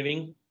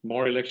generating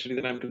more electricity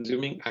than I'm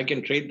consuming, I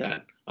can trade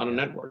that on a Yeah.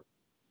 network.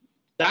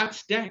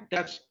 That's tech.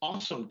 That's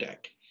awesome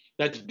tech.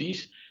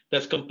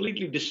 That's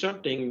completely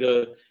disrupting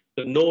the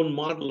known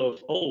model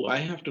of, oh, I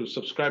have to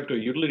subscribe to a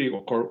utility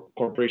or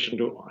corporation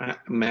to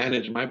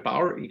manage my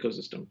power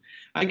ecosystem.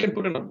 I can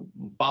put in a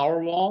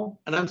power wall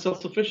and I'm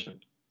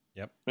self-sufficient,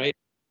 Yep. right?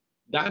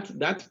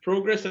 That's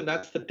progress, and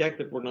that's the tech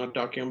that we're not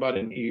talking about.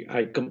 And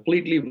I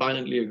completely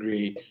violently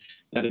agree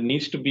that it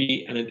needs to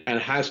be, and it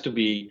has to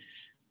be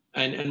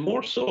And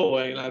more so,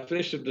 and I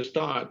finished at the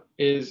start,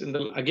 is in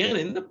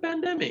the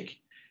pandemic,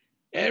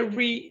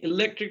 every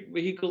electric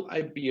vehicle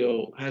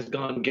IPO has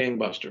gone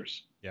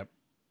gangbusters. Yep.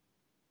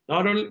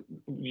 Not only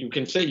you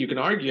can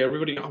argue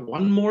everybody, "Oh,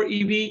 one more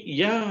EV,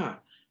 yeah.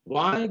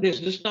 Why? There's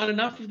just not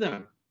enough of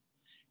them.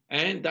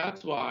 And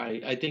that's why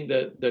I think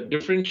that the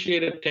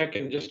differentiated tech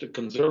and just a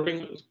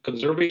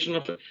conservation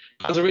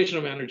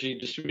of energy,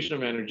 distribution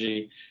of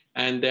energy,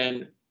 and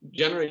then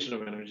generation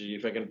of energy,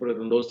 if I can put it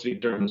in those three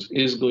terms,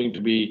 is going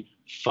to be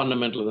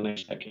fundamental in the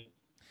next decade,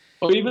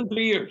 or even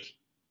 3 years.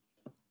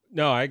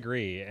 No, I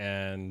agree,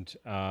 and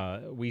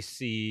we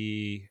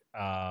see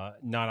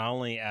not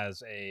only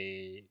as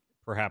a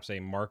perhaps a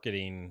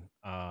marketing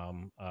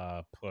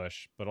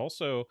push, but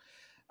also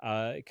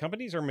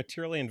companies are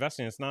materially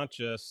investing. It's not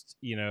just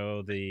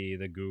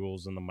the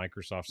Googles and the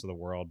Microsofts of the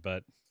world,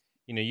 but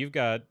you've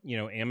got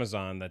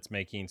Amazon that's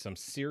making some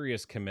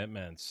serious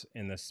commitments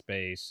in this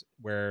space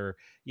where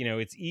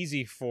it's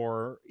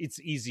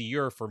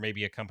easier for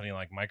maybe a company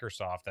like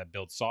Microsoft that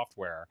builds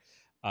software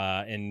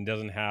and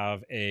doesn't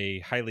have a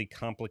highly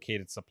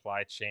complicated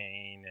supply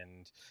chain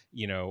and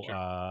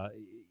Sure.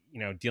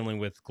 dealing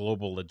with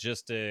global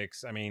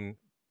logistics. I mean,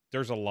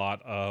 there's a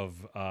lot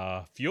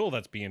of fuel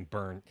that's being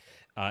burnt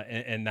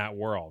in that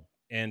world,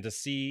 and to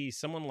see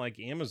someone like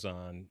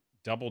Amazon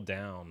double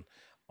down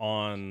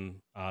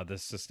on the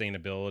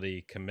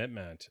sustainability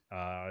commitment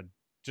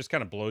just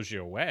kind of blows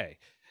you away.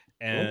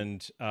 Well,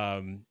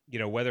 And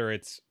whether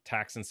it's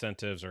tax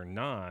incentives or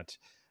not,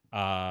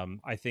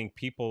 I think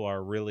people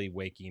are really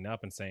waking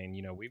up and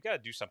saying, we've got to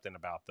do something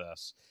about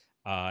this.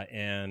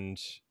 And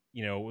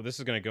this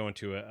is going to go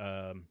into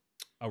a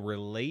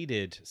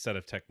related set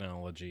of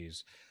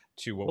technologies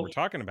to what we're okay.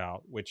 talking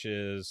about, which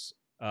is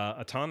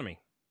autonomy.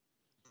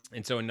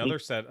 And so another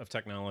set of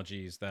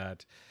technologies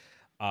that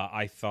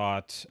I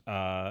thought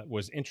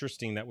was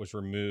interesting that was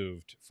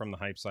removed from the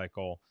hype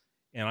cycle.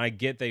 And I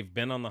get they've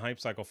been on the hype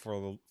cycle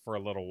for a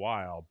little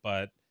while,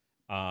 but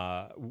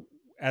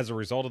as a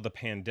result of the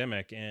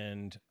pandemic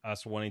and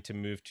us wanting to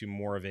move to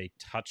more of a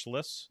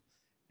touchless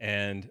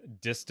and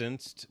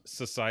distanced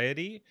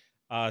society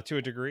to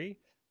a degree,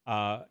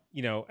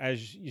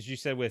 as you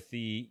said with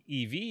the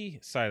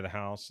EV side of the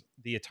house,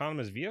 the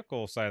autonomous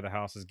vehicle side of the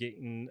house is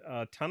getting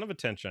a ton of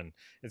attention.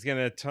 It's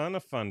getting a ton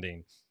of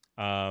funding.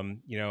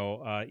 Even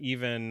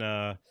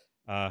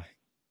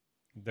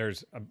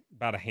there's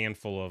about a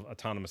handful of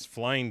autonomous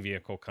flying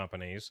vehicle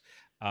companies,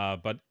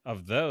 but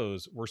of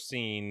those, we're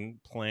seeing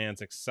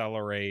plans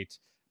accelerate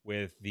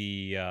with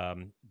the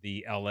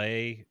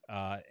LA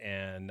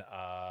and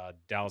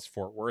Dallas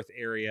Fort Worth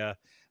area.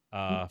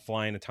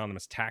 Flying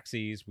autonomous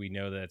taxis. We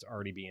know that it's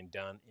already being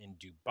done in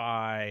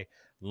Dubai.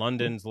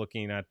 London's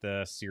looking at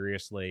this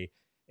seriously.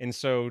 And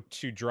so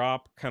to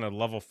drop kind of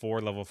level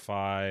 4, level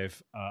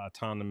 5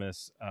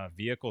 autonomous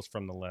vehicles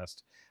from the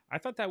list, I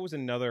thought that was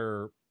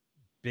another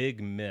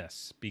big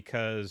miss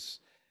because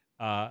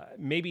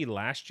maybe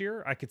last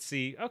year I could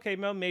see, okay,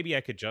 well, maybe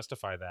I could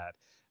justify that.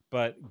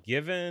 But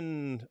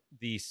given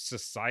the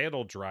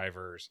societal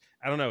drivers,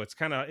 I don't know.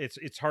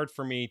 It's hard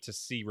for me to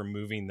see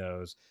removing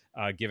those,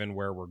 given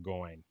where we're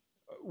going.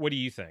 What do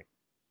you think?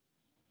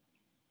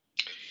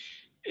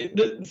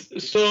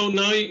 So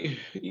now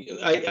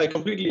I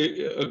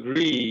completely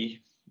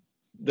agree.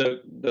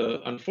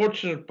 The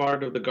unfortunate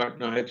part of the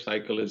Gartner hype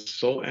cycle is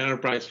so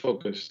enterprise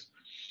focused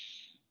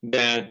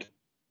that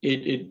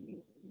it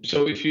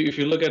so if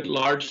you look at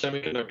large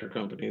semiconductor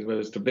companies,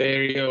 whether it's the Bay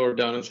Area or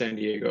down in San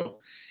Diego,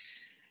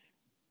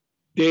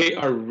 they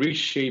are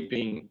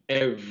reshaping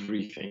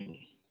everything,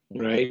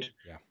 right?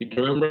 Yeah.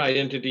 You remember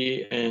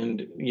identity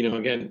and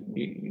again,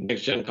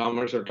 next gen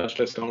commerce or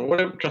trustless commerce,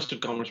 whatever,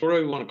 trusted commerce,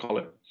 whatever you want to call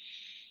it.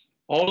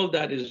 All of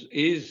that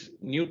is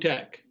new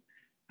tech,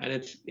 and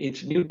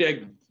it's new tech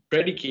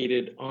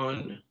predicated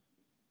on,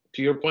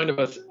 to your point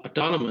about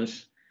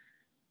autonomous.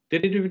 They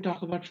didn't even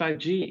talk about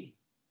 5G,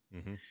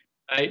 Mm-hmm.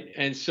 right?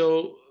 And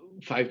so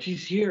 5G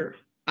is here.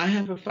 I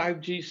have a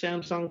 5G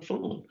Samsung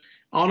phone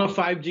on a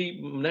 5G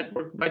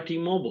network by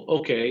T-Mobile.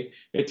 Okay,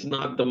 it's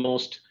not the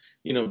most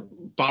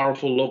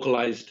powerful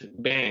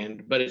localized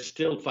band, but it's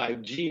still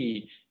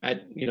 5G.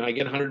 At I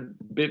get 100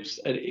 bips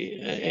at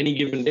any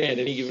given day at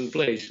any given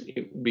place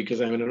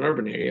because I'm in an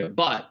urban area.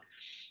 But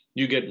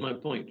you get my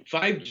point.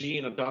 5G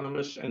and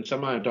autonomous and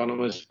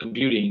semi-autonomous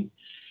computing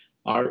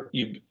are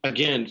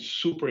again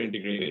super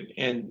integrated,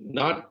 and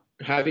not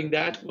having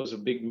that was a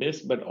big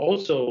miss. But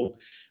also,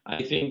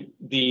 I think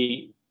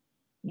the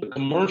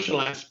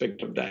commercial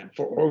aspect of that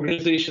for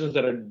organizations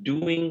that are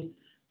doing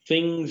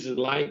things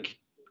like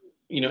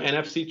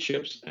NFC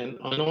chips and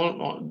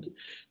on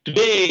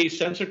today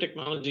sensor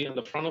technology on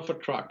the front of a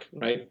truck,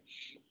 right?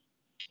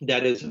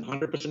 That is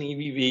 100%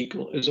 EV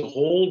vehicle is a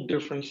whole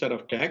different set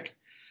of tech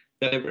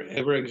that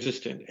ever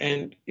existed.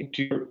 And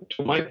to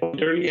my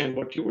point earlier and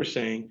what you were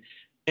saying,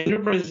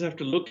 enterprises have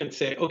to look and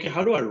say, okay,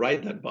 how do I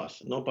ride that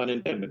bus? No pun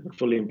intended, but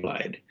fully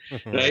implied,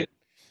 Right. right?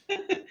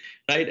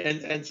 Right.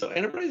 And so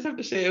enterprises have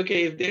to say,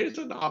 okay, if there's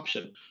an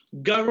option,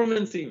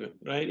 governments even,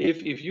 right?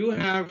 If you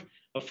have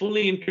a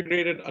fully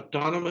integrated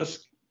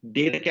autonomous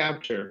data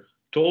capture,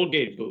 toll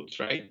gate booths,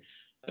 right?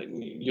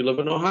 You live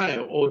in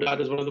Ohio.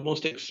 ODOT is one of the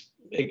most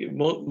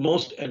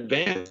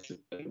advanced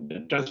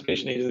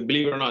transportation agencies.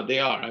 Believe it or not, they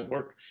are. I've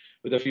worked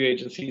with a few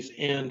agencies,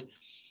 and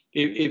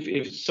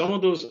if some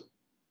of those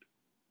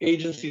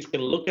agencies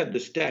can look at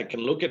this tech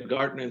and look at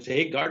Gartner and say,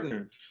 hey,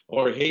 Gartner,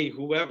 or hey,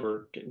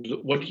 whoever,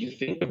 what do you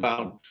think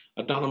about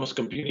autonomous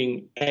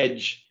computing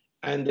edge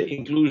and the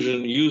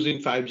inclusion using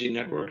 5G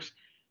networks?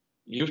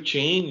 You've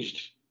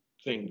changed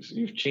things.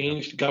 You've Yep.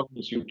 changed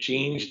governance. You've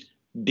changed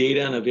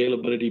data and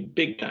availability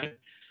big time.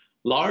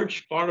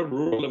 Large part of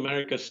rural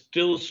America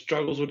still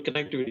struggles with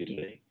connectivity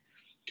today.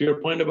 To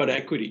your point about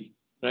equity,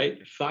 right?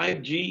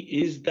 5G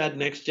is that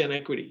next gen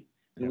equity,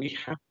 and Yep. we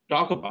have to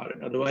talk about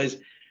it. Otherwise,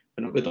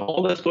 with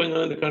all that's going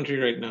on in the country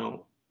right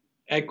now,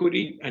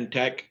 equity and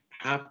tech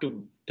have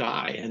to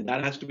die, and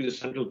that has to be the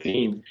central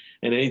theme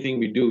in anything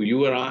we do.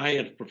 You or I,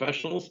 as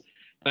professionals,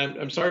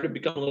 I'm sorry to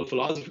become a little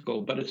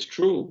philosophical, but it's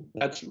true.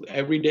 That's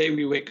every day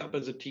we wake up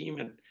as a team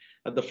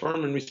at the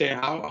firm and we say,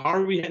 how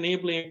are we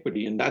enabling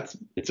equity? And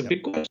it's a Yep.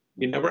 big question.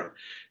 We never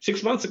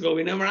 6 months ago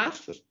we never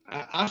asked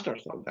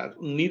ourselves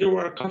that. Neither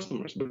were our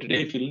customers. But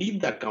today, if you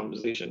leave that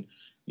conversation,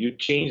 you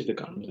change the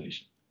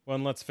conversation. Well,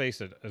 and let's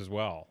face it as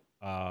well.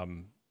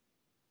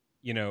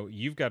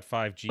 You've got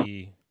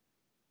 5G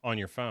on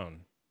your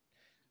phone.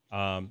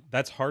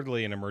 That's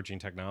hardly an emerging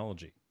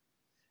technology.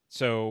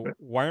 So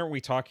why aren't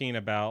we talking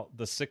about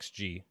the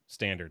 6G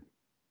standard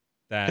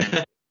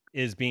that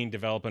is being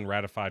developed and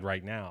ratified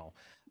right now?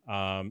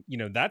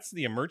 That's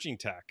the emerging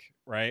tech,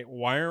 right?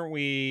 Why aren't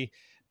we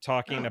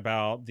talking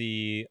about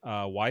the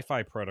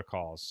Wi-Fi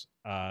protocols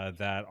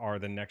that are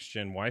the next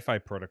gen Wi-Fi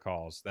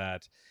protocols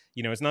that,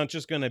 it's not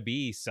just going to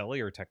be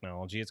cellular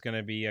technology. It's going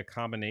to be a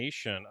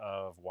combination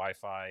of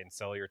Wi-Fi and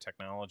cellular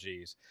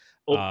technologies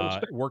Open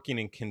space. working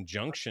in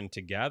conjunction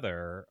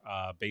together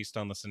based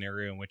on the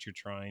scenario in which you're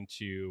trying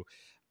to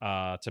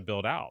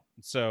build out.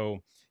 So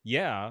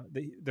yeah,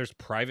 there's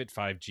private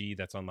 5G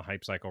that's on the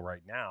hype cycle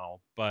right now,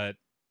 but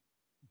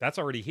that's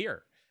already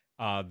here.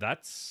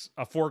 That's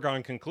a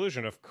foregone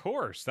conclusion. Of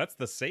course, that's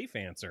the safe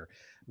answer.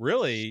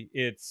 Really,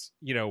 it's,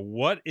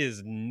 what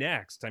is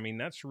next? I mean,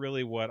 that's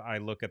really what I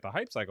look at the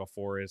hype cycle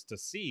for, is to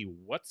see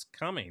what's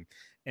coming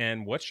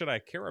and what should I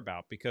care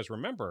about? Because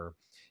remember,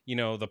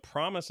 the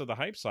promise of the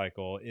hype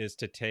cycle is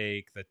to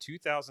take the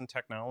 2000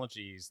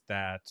 technologies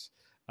that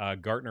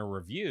Gartner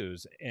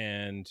reviews,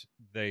 and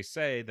they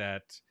say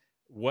that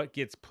what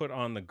gets put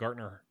on the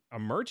Gartner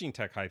emerging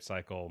tech hype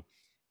cycle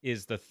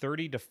is the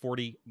 30 to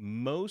 40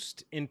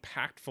 most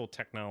impactful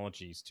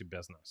technologies to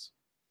business.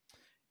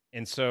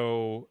 And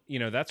so,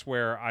 that's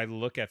where I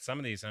look at some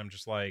of these and I'm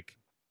just like,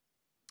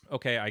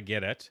 okay, I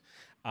get it.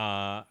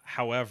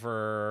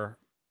 However,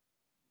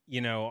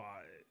 you know,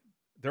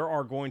 there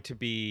are going to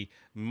be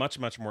much,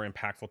 much more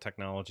impactful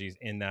technologies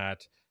in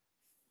that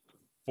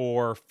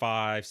 4,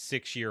 5,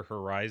 6 year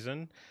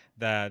horizon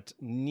that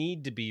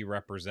need to be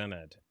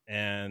represented.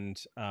 And,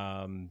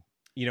 when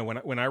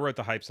I wrote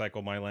the hype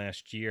cycle my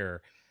last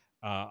year,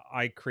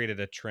 I created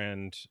a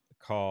trend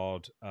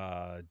called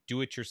do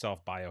it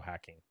yourself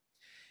biohacking.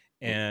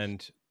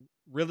 And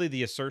really,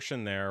 the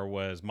assertion there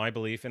was my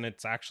belief, and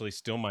it's actually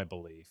still my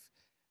belief,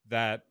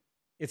 that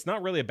it's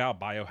not really about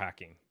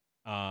biohacking.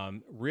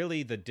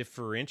 Really, the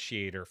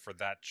differentiator for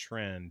that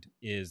trend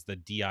is the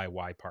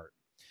DIY part,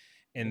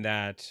 in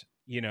that,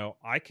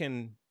 I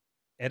can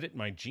edit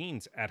my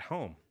genes at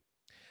home.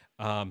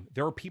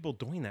 There are people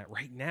doing that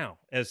right now,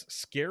 as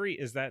scary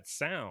as that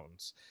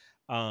sounds.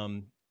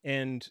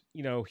 And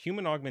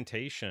human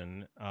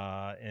augmentation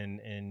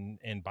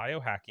and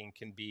biohacking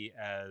can be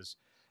as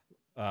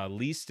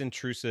least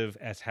intrusive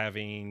as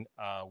having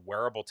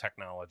wearable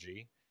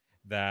technology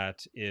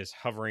that is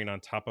hovering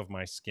on top of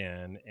my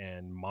skin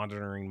and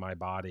monitoring my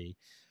body,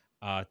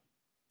 uh,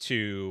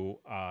 to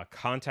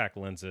contact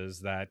lenses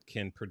that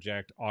can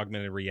project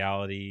augmented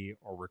reality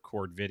or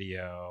record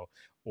video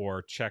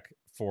or check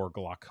for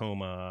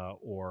glaucoma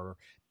or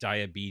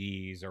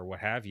diabetes or what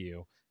have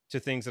you, to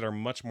things that are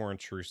much more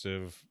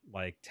intrusive,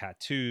 like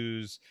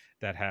tattoos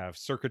that have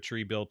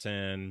circuitry built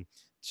in,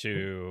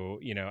 to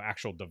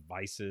actual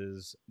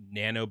devices,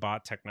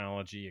 nanobot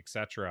technology,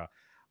 etc.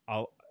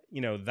 I'll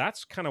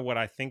That's kind of what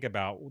I think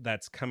about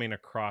that's coming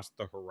across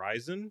the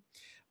horizon.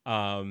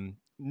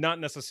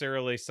 Not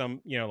necessarily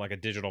some, like a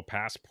digital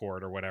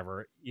passport or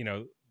whatever.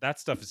 That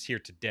stuff is here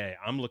today.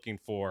 I'm looking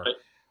for,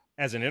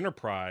 as an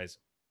enterprise,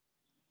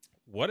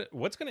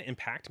 what's going to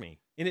impact me.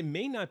 And it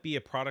may not be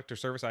a product or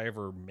service I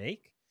ever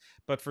make,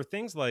 but for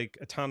things like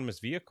autonomous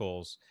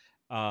vehicles,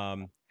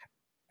 um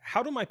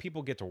how do my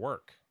people get to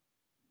work?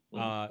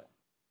 uh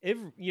if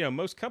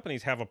most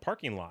companies have a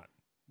parking lot,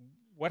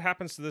 what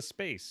happens to this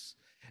space?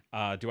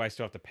 Do I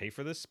still have to pay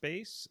for this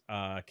space?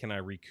 Can I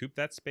recoup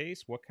that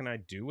space? What can I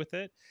do with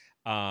it?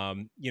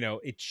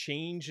 It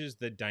changes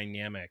the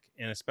dynamic.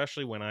 And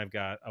especially when I've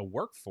got a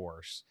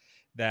workforce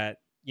that,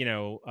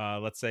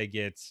 let's say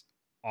gets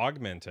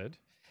augmented,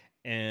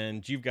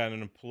 and you've got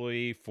an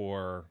employee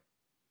for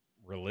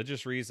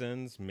religious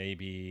reasons,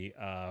 maybe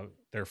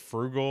they're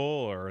frugal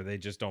or they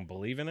just don't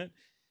believe in it.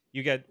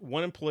 you get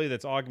one employee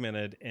that's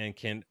augmented and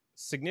can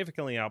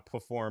significantly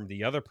outperform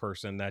the other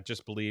person that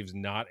just believes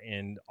not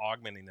in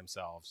augmenting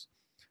themselves.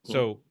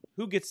 So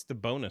who gets the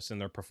bonus in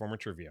their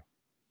performance review?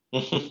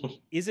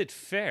 Is it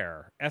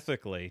fair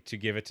ethically to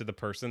give it to the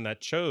person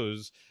that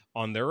chose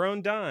on their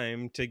own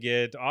dime to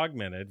get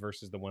augmented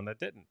versus the one that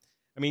didn't?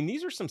 I mean,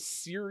 these are some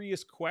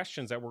serious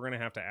questions that we're going to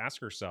have to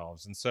ask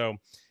ourselves. And so,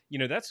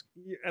 that's,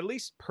 at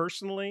least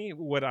personally,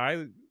 what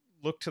I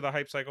look to the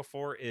hype cycle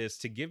for is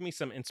to give me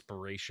some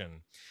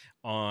inspiration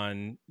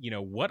on,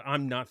 what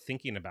I'm not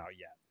thinking about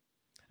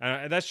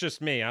yet. That's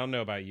just me. I don't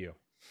know about you.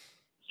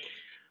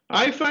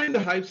 I find the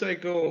hype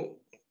cycle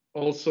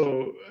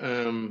also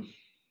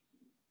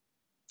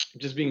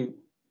just being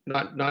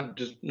not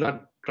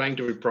trying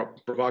to be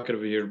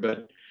provocative here,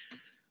 but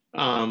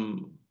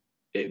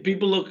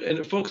people look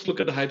and folks look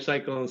at the hype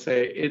cycle and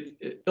say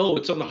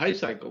it's on the hype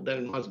cycle, then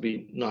it must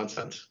be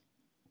nonsense,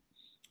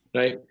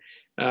 right?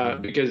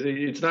 Because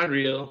it's not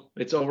real,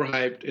 it's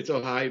overhyped, it's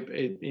a hype,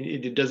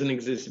 it doesn't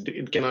exist,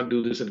 it cannot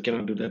do this, it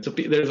cannot do that. So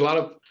there's a lot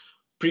of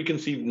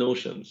preconceived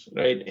notions,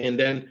 right? And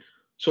then,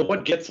 so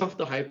what gets off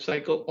the hype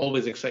cycle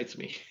always excites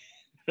me,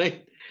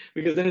 right?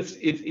 Because then it's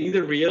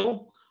either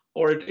real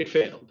or it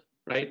failed,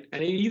 right?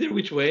 And either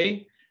which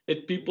way,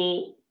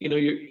 people,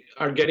 you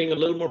are getting a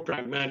little more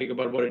pragmatic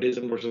about what it is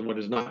and versus what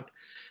is not,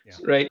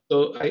 right?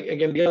 So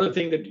again, the other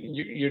thing that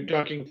you're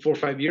talking 4 or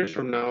 5 years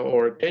from now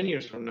or 10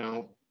 years from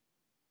now,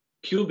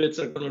 qubits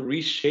are going to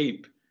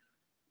reshape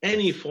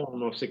any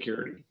form of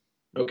security.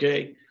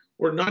 Okay,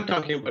 we're not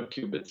talking about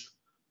qubits,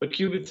 but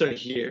qubits are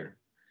here.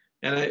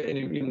 And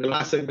in the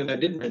last segment, I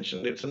did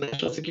mention it's a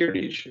national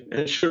security issue,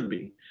 and it should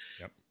be.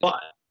 Yep.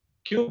 But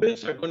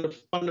qubits are going to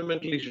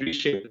fundamentally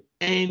reshape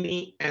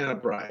any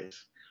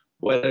enterprise,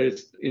 whether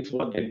it's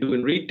what they do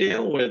in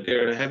retail, whether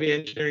they're a heavy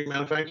engineering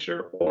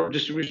manufacturer or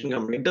distribution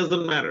company. It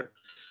doesn't matter.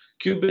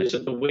 Qubits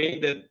are the way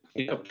that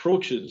it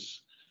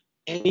approaches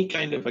any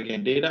kind of,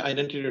 again, data,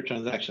 identity, or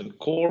transaction,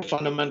 core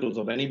fundamentals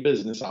of any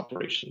business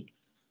operation.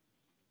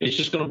 It's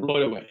just going to blow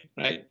it away,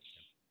 right?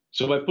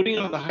 So by putting it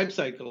on the hype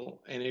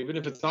cycle, and even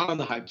if it's not on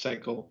the hype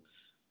cycle,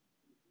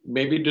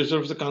 maybe it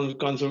deserves a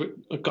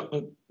conversation.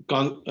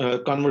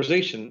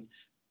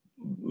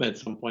 At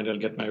some point, I'll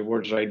get my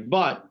words right.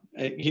 But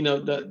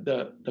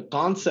the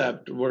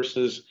concept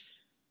versus,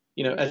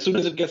 as soon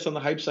as it gets on the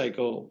hype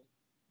cycle,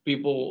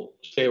 people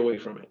stay away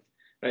from it,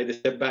 right? They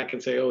step back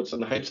and say, "Oh, it's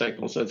on the hype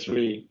cycle, so it's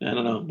really, I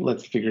don't know,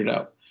 let's figure it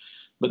out."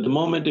 But the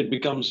moment it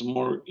becomes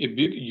more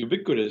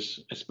ubiquitous,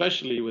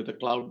 especially with a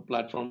cloud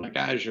platform like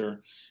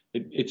Azure,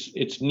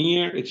 it's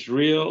near, it's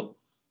real.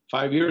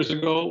 5 years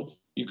ago,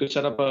 you could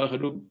set up a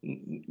Hadoop,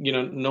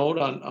 node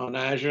on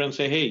Azure and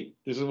say, "Hey,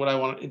 this is what I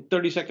want," in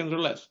 30 seconds or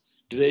less.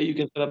 Today, you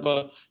can set up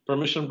a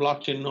permission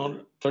blockchain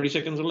node 30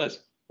 seconds or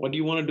less. What do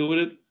you want to do with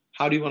it?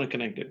 How do you want to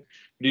connect it?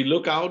 Do you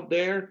look out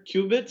there?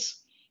 Qubits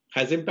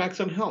has impacts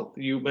on health.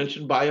 You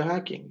mentioned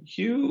biohacking,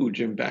 huge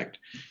impact,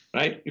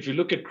 right? If you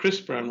look at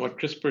CRISPR and what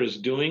CRISPR is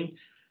doing,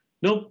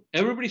 no,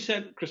 everybody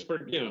said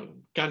CRISPR,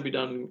 can't be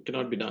done,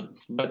 cannot be done.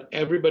 But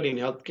everybody in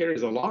healthcare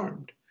is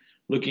alarmed,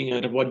 looking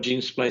at what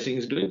gene splicing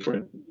is doing for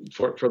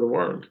the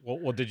world.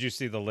 Well, did you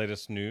see the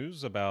latest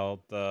news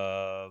about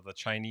the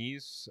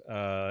Chinese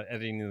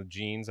editing the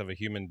genes of a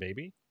human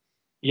baby?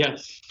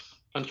 Yes,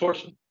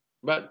 unfortunate,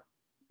 but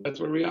that's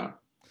where we are.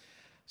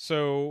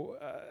 So,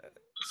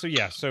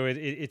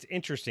 it's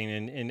interesting,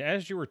 and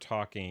as you were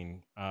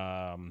talking,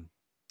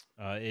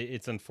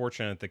 it's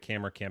unfortunate the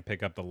camera can't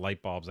pick up the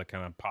light bulbs that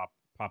kind of pop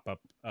up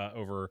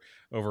over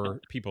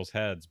people's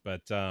heads,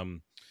 but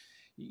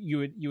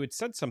you had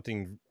said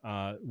something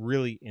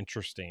really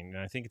interesting,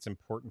 and I think it's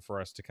important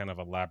for us to kind of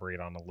elaborate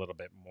on a little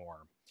bit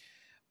more.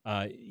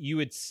 You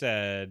had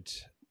said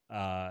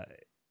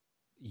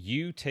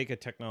you take a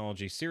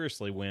technology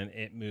seriously when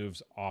it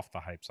moves off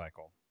the hype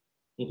cycle.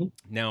 Mm-hmm.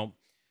 Now,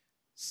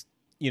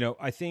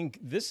 I think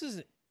this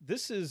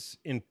is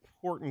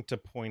important to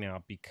point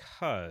out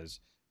because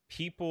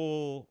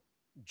people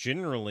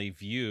generally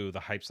view the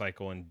hype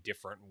cycle in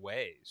different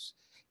ways.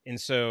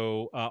 And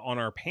so on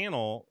our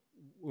panel,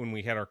 when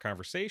we had our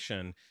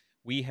conversation,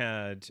 we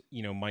had,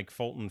 Mike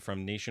Fulton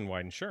from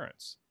Nationwide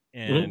Insurance.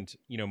 And,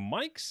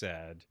 Mike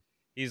said,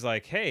 he's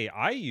like, "Hey,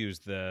 I use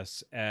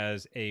this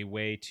as a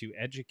way to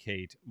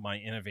educate my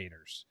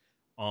innovators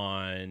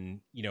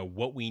on,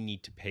 what we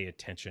need to pay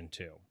attention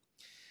to."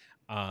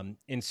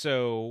 And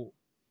so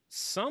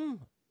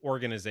some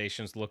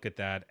organizations look at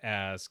that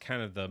as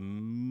kind of the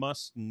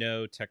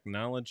must-know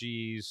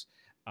technologies.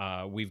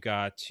 We've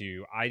got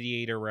to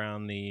ideate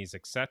around these,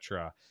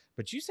 etc.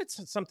 But you said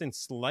something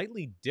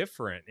slightly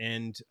different,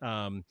 and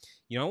I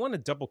want to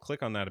double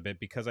click on that a bit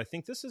because I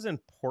think this is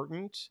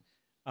important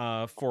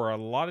for a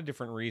lot of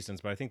different reasons.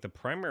 But I think the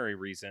primary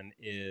reason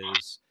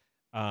is,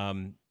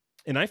 and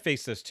I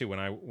faced this too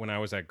when I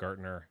was at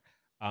Gartner.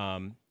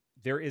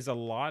 There is a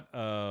lot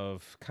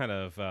of kind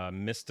of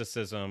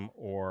mysticism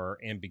or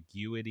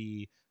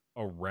ambiguity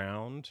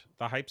around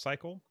the hype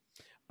cycle.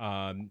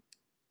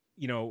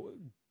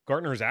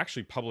 Gartner has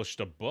actually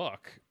published a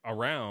book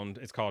around.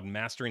 It's called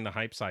Mastering the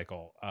Hype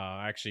Cycle.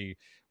 I actually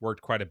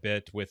worked quite a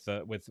bit with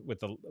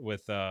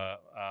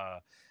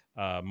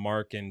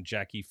Mark and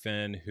Jackie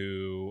Finn,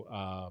 who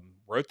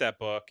wrote that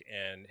book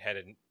and had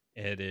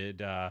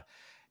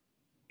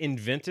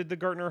invented the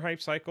Gartner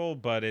Hype Cycle,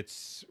 but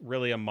it's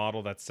really a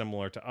model that's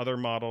similar to other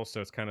models.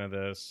 So it's kind of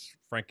this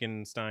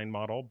Frankenstein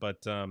model,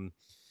 but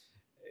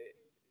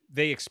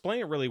they explain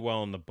it really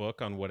well in the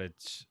book on what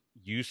it's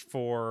used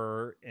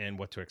for and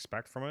what to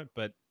expect from it.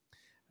 But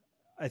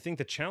I think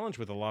the challenge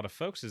with a lot of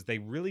folks is they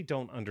really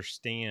don't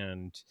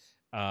understand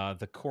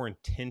the core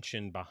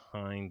intention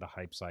behind the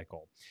hype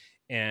cycle.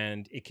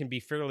 And it can be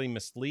fairly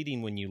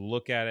misleading when you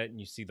look at it and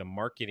you see the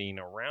marketing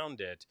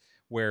around it,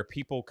 where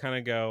people kind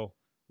of go,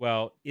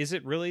 well, is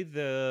it really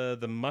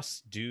the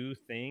must do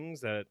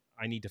things that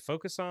I need to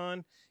focus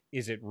on?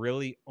 Is it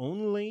really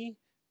only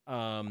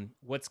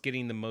what's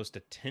getting the most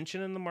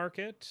attention in the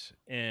market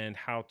and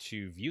how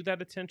to view that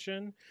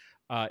attention?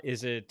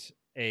 Is it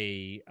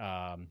a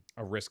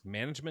risk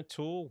management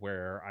tool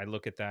where I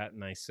look at that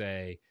and I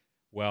say,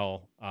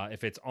 well,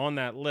 if it's on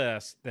that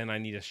list, then I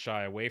need to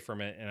shy away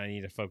from it and I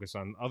need to focus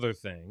on other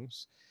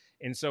things.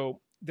 And so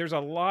there's a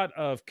lot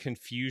of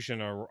confusion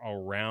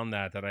around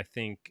that I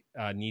think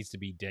needs to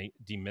be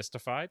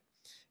demystified.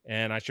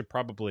 And I should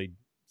probably,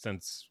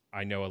 since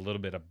I know a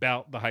little bit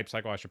about the hype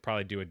cycle, I should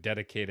probably do a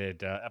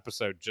dedicated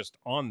episode just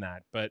on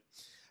that. But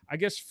I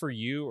guess for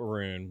you,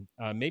 Arun,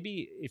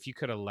 maybe if you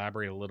could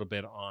elaborate a little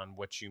bit on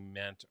what you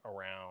meant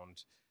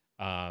around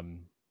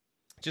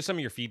just some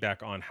of your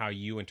feedback on how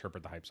you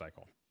interpret the hype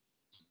cycle.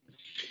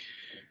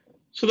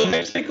 So the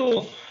hype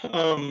cycle,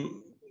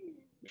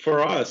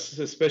 for us,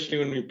 especially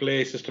when we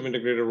play system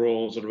integrator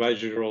roles,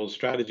 advisory roles,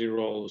 strategy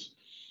roles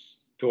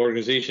to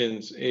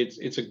organizations,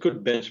 it's a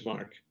good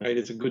benchmark, right?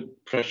 It's a good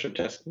pressure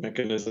test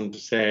mechanism to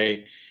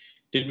say,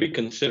 did we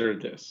consider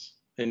this?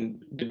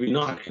 And did we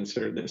not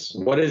consider this?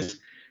 What is,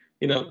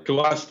 to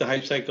us, the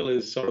hype cycle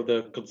is sort of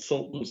the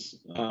consultant's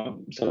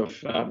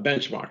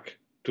benchmark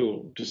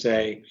tool to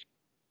say,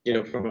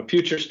 from a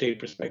future state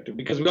perspective,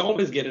 because we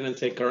always get in and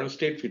say current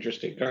state, future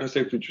state,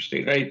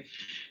 right?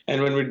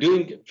 And when we're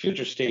doing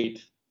future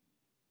state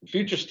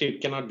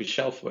cannot be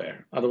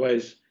shelfware.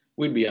 Otherwise,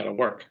 we'd be out of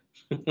work,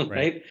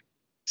 right?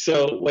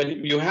 So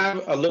when you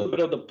have a little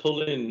bit of the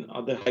pull-in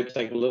of the hype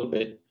cycle a little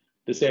bit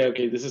to say,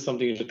 okay, this is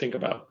something you should think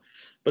about.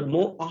 But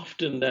more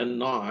often than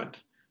not,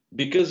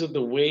 because of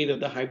the way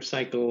that the hype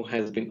cycle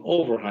has been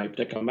overhyped,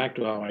 I come back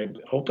to how I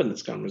opened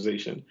this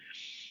conversation,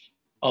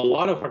 a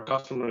lot of our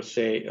customers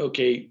say,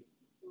 okay,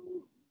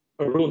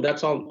 Arun,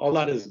 that's all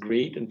that is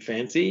great and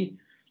fancy.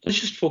 Let's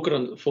just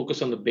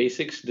focus on the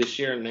basics this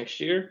year and next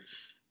year,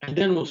 and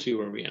then we'll see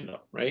where we end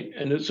up, right?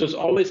 And so it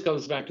always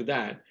comes back to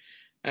that.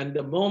 And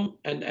the moment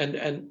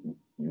and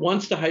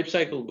once the hype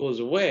cycle goes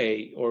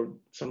away or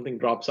something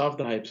drops off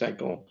the hype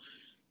cycle,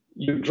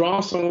 you draw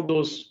some of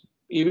those,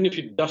 even if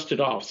you dust it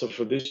off. So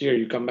for this year,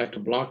 you come back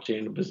to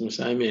blockchain, the business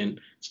I'm in,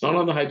 it's not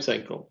on the hype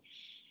cycle.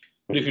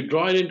 But if you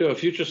draw it into a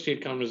future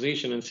state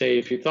conversation and say,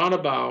 if you thought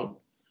about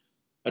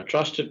a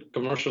trusted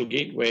commercial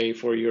gateway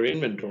for your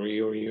inventory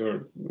or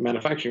your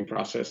manufacturing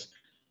process,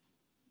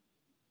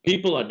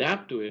 people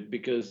adapt to it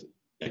because,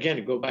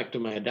 again, go back to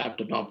my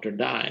adapt, adopt, or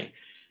die.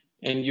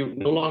 And you've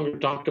no longer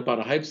talked about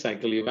a hype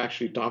cycle. You've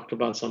actually talked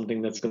about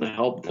something that's going to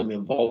help them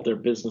evolve their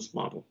business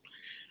model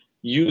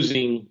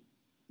using,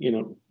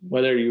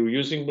 whether you're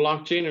using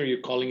blockchain or you're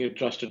calling it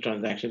trusted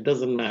transaction, it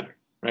doesn't matter,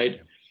 right?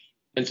 Yeah.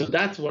 And so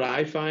that's what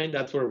I find.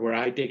 That's where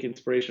I take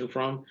inspiration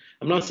from.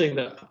 I'm not saying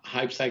that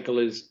hype cycle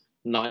is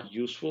not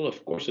useful.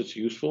 Of course, it's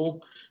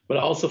useful, but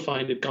I also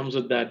find it comes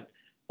with that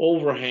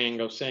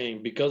overhang of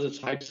saying because it's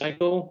hype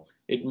cycle,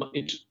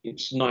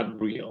 it's not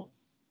real.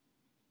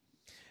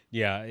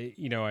 Yeah,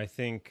 I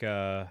think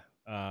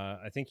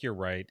you're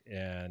right,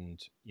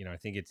 and I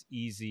think it's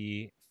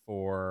easy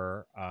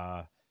for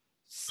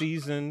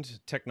seasoned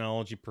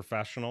technology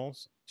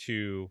professionals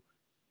to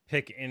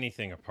pick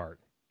anything apart,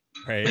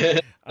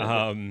 right?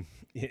 Right.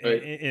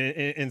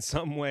 In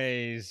some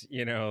ways,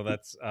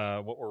 that's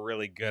what we're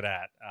really good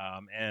at,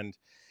 and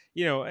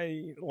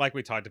like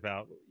we talked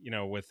about,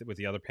 with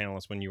the other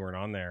panelists when you weren't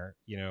on there,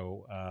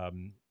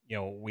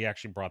 we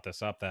actually brought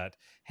this up that,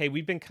 hey,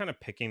 we've been kind of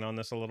picking on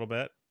this a little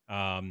bit.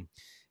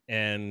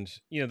 And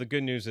the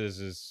good news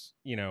is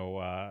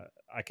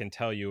I can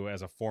tell you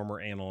as a former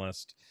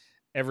analyst,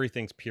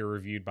 everything's peer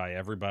reviewed by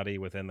everybody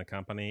within the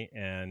company,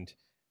 and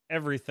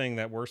everything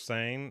that we're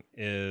saying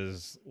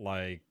is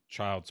like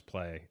child's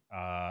play,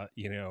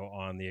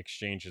 on the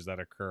exchanges that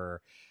occur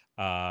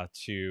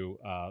to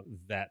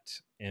vet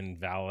and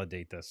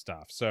validate this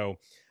stuff. So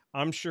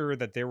I'm sure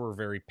that there were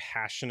very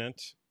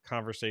passionate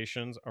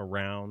conversations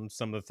around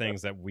some of the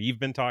things that we've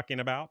been talking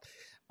about.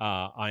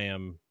 I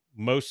am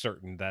most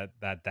certain that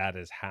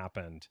has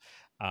happened,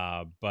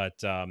 but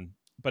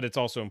it's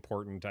also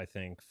important, I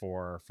think,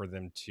 for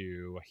them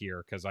to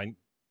hear, because I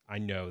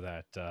know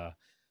that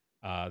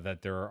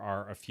that there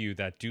are a few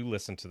that do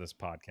listen to this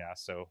podcast.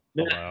 So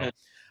hello.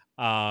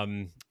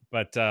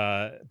 But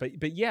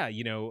yeah,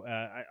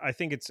 I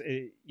think it's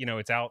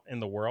out in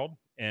the world,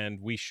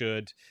 and we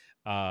should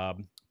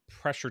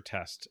pressure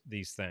test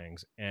these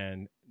things.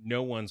 And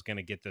no one's going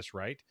to get this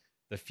right.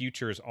 The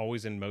future is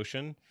always in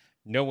motion.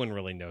 No one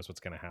really knows what's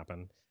going to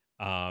happen.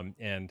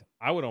 And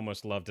I would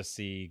almost love to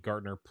see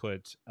Gartner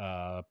put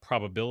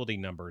probability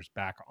numbers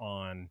back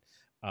on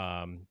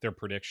their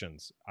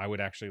predictions. I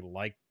would actually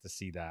like to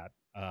see that,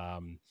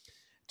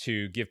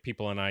 to give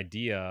people an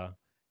idea.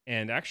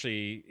 And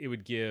actually, it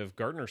would give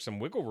Gartner some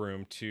wiggle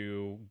room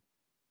to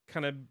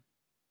kind of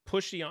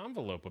push the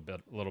envelope a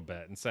little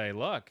bit and say,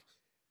 look,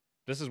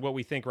 this is what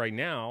we think right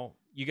now.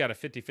 You got a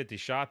 50-50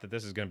 shot that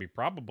this is going to be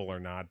probable or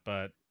not.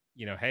 But,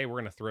 hey, we're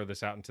going to throw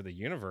this out into the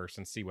universe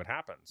and see what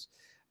happens.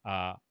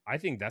 I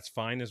think that's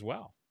fine as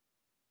well.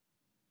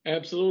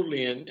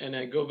 Absolutely. And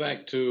I go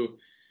back to,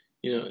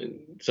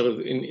 sort of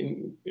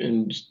in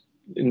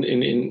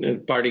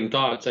parting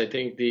thoughts, I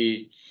think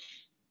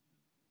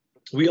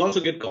we also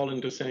get called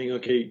into saying,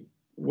 okay,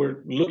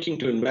 we're looking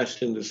to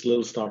invest in this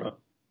little startup,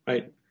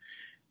 right?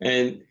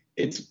 And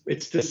it's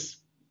this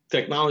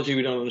technology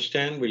we don't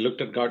understand. We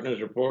looked at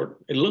Gartner's report.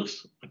 It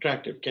looks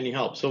attractive. Can you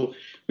help? So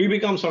we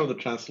become sort of the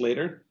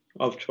translator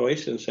of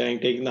choice and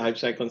taking the hype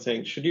cycle and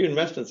saying, should you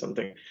invest in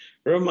something?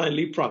 Remember my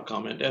leapfrog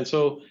comment. And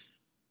so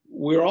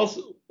we're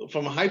also,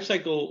 from a hype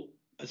cycle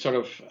sort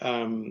of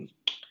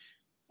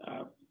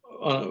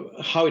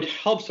how it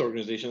helps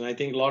organizations. I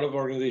think a lot of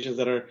organizations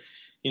that are,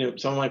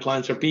 some of my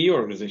clients are PE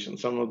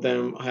organizations. Some of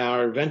them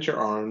are venture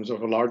arms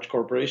of a large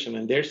corporation.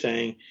 And they're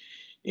saying,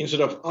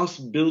 instead of us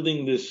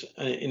building this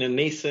in a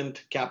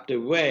nascent,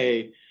 captive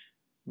way,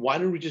 why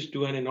don't we just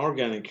do an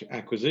inorganic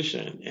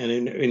acquisition? And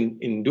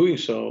in doing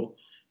so,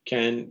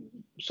 can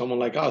someone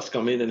like us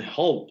come in and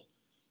help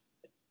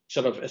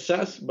sort of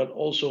assess, but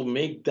also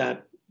make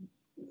that,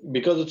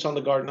 because it's on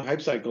the Gartner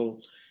Hype Cycle,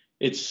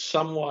 it's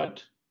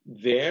somewhat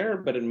there,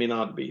 but it may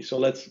not be. So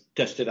let's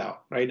test it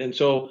out, right? And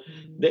so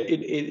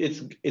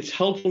it's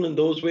helpful in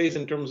those ways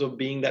in terms of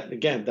being that,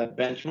 again, that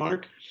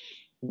benchmark.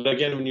 But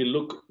again, when you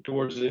look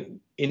towards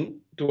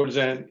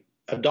an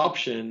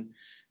adoption,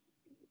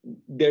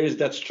 there is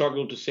that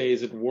struggle to say,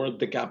 is it worth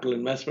the capital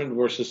investment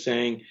versus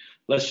saying,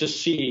 let's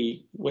just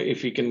see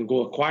if we can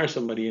go acquire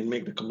somebody and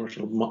make the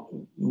commercial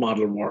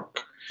model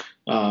work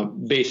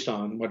based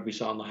on what we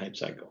saw in the hype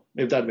cycle,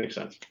 if that makes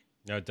sense.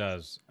 No, it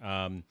does.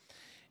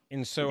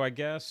 And so I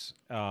guess,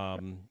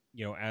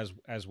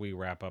 as we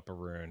wrap up,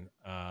 Arun,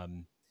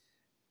 I'm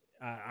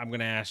going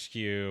to ask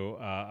you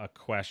a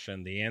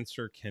question. The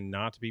answer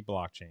cannot be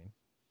blockchain.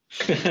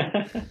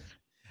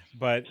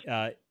 But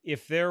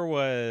if there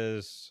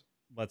was,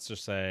 let's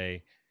just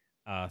say,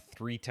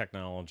 3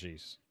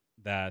 technologies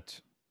that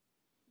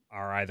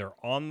are either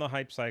on the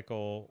hype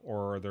cycle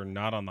or they're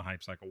not on the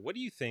hype cycle, what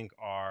do you think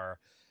are,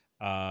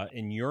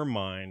 in your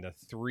mind, the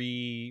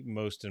 3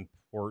 most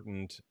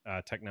important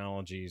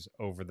technologies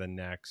over the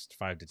next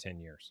 5 to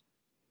 10 years?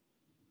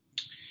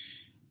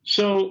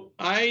 So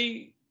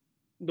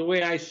the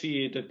way I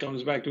see it, it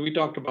comes back to, we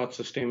talked about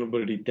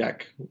sustainability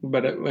tech,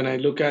 but when I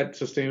look at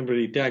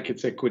sustainability tech,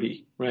 it's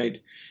equity,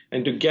 right?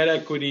 And to get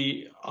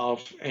equity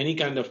of any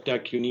kind of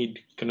tech, you need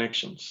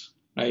connections,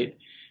 right?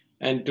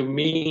 And to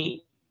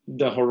me,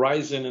 the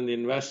horizon and the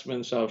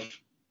investments of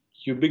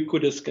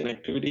ubiquitous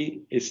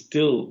connectivity is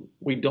still,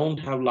 we don't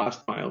have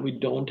last mile. We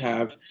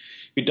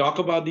talk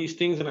about these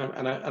things, and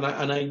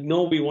I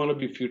know we want to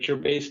be future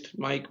based,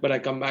 Mike, but I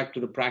come back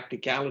to the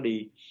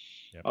practicality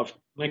of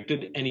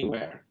connected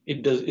anywhere.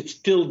 It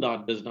still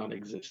does not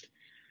exist.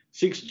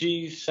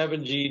 6G,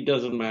 7G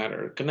doesn't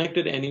matter.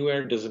 Connected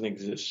anywhere doesn't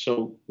exist.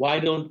 So why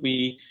don't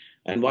we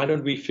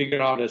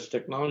figure out, as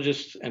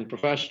technologists and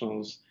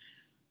professionals,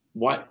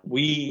 what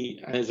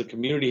we as a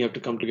community have to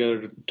come together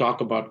to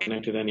talk about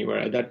connected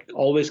anywhere? That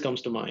always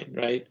comes to mind,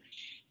 right?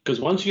 Because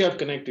once you have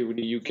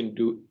connectivity, you can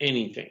do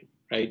anything,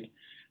 right?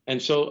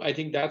 And so I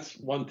think that's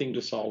one thing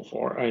to solve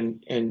for,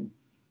 and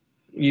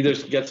either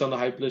gets on the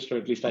hype list, or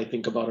at least I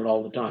think about it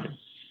all the time.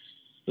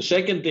 The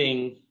second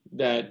thing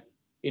that,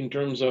 in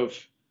terms of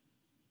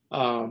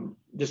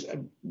this,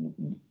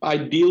 I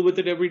deal with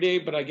it every day,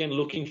 but again,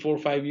 looking 4 or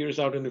 5 years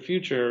out in the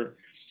future,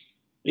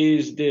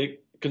 is the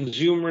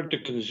consumer to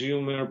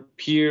consumer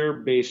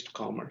peer-based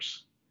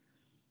commerce.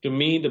 To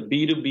me, the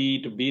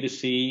B2B to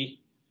B2C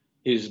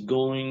is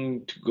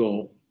going to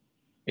go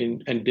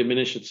and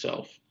diminish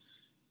itself.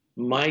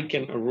 Mike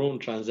and Arun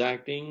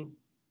transacting,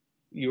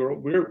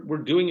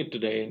 we're doing it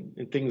today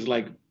in things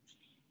like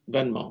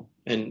Venmo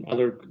and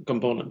other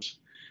components.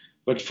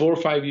 But 4 or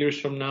 5 years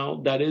from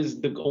now, that is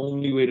the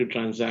only way to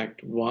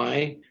transact.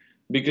 Why?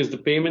 Because the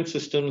payment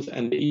systems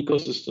and the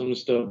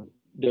ecosystems,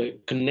 the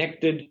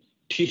connected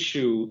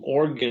tissue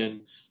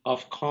organ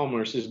of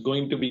commerce is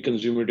going to be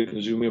consumer to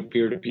consumer,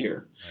 peer to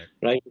peer,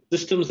 right?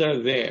 Systems are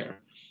there.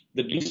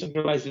 The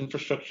decentralized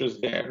infrastructure is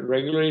there.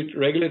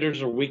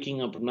 Regulators are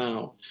waking up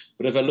now.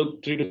 But if I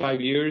look 3 to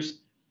 5 years,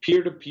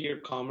 peer-to-peer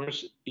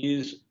commerce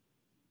is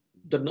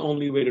the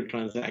only way to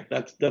transact.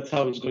 That's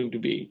how it's going to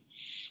be.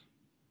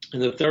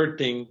 And the third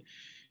thing,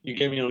 you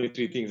gave me only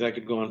 3 things. I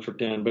could go on for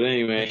 10, but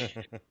anyway,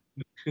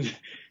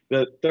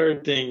 The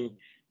third thing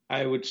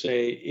I would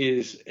say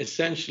is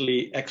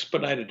essentially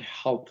expedited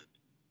health,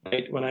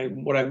 right?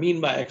 What I mean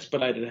by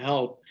expedited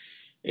health,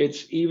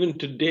 it's even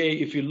today,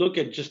 if you look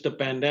at just the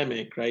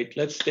pandemic, right?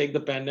 Let's take the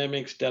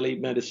pandemic's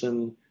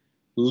telemedicine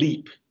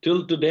leap.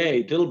 Till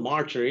today, till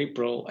March or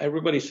April,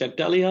 everybody said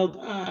telehealth,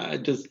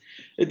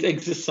 it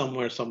exists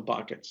somewhere, some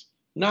pockets.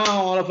 Now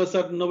all of a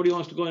sudden nobody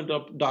wants to go into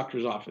a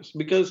doctor's office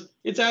because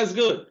it's as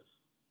good.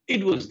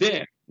 It was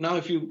there. Now,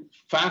 if you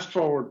fast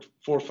forward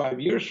 4 or 5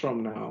 years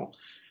from now,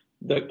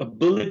 the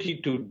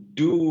ability to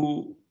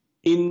do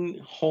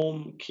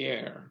in-home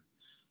care,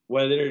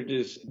 whether it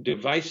is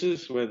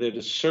devices, whether it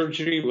is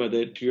surgery,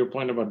 whether to your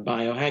point about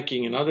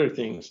biohacking and other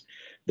things,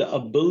 the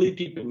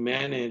ability to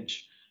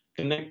manage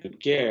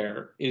connected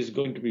care is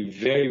going to be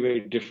very, very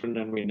different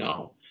than we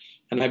know.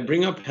 And I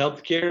bring up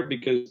healthcare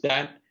because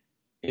that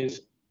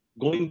is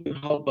going to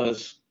help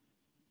us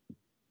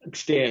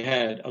stay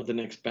ahead of the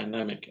next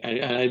pandemic.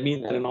 And I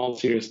mean that in all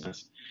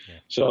seriousness. Yeah.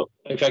 So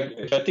if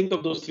I think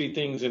of those three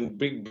things in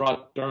big,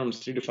 broad terms,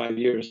 3 to 5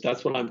 years,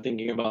 that's what I'm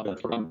thinking about.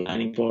 That's what I'm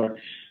planning for.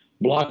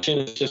 Blockchain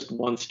is just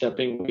one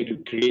stepping way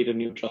to create a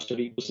new trusted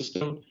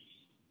ecosystem.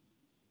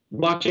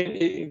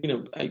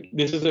 Blockchain,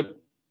 this is a,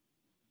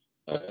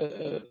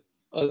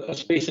 a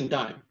space and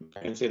time.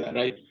 I can say that,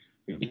 right?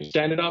 You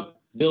stand it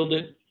up, build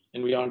it,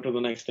 and we are on to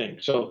the next thing.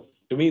 So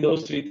to me,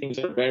 those three things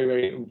are very,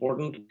 very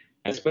important,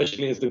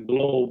 especially as the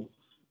globe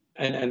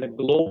and the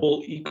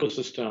global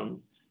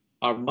ecosystem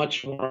are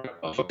much more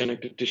of a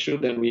connected tissue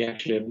than we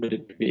actually admit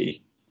it to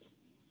be.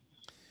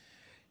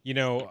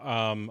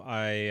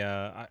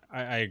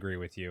 I agree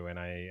with you, and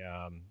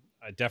I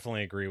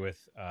definitely agree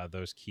with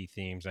those key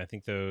themes. I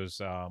think those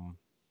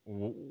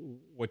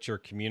what you're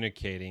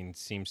communicating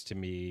seems to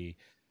me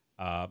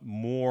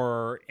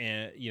more,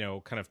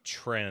 kind of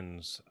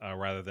trends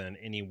rather than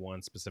any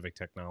one specific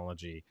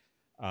technology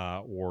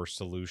or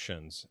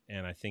solutions.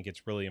 And I think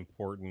it's really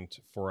important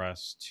for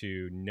us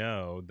to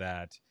know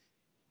that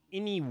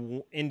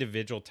any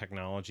individual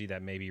technology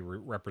that may be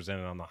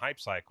represented on the hype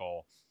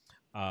cycle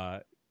uh,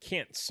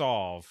 can't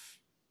solve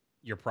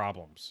your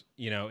problems.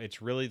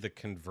 It's really the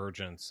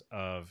convergence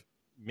of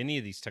many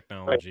of these Right.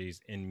 technologies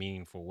in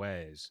meaningful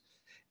ways.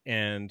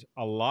 And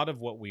a lot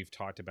of what we've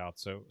talked about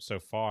so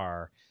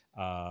far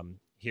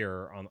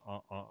here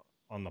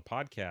on the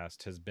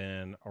podcast has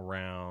been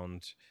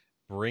around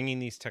bringing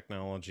these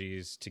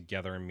technologies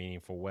together in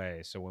meaningful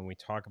ways. So when we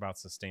talk about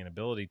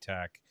sustainability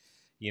tech,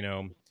 you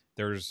know,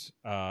 there's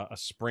a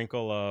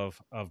sprinkle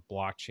of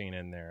blockchain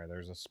in there.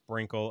 There's a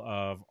sprinkle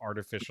of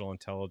artificial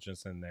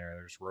intelligence in there.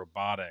 There's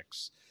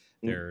robotics.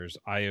 There's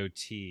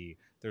IoT.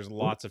 There's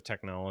lots of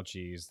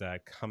technologies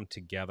that come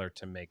together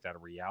to make that a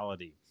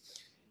reality.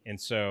 And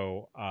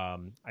so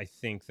I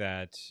think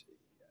that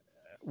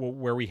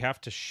where we have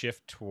to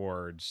shift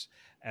towards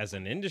as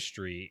an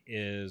industry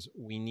is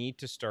we need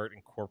to start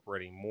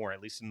incorporating more,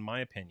 at least in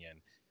my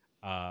opinion,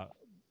 uh,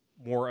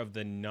 more of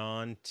the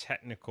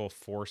non-technical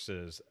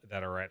forces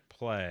that are at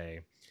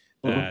play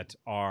Mhm. that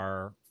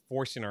are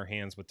forcing our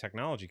hands with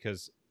technology.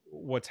 Because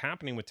what's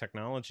happening with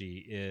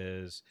technology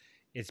is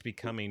it's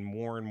becoming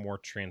more and more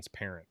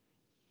transparent.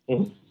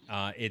 Mhm.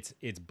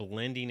 It's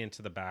blending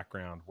into the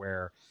background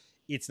where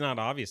it's not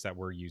obvious that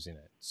we're using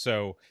it.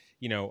 So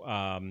you know,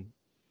 um,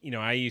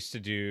 I used to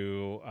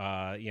do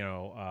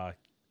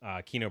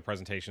keynote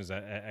presentations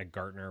at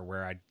Gartner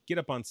where I'd get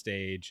up on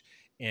stage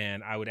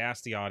and I would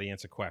ask the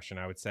audience a question.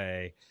 I would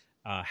say,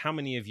 "How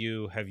many of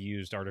you have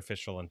used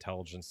artificial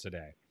intelligence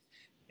today?"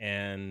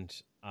 And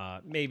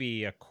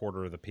maybe a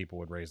quarter of the people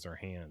would raise their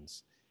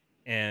hands.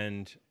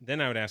 And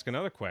then I would ask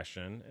another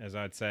question, as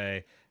I'd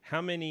say,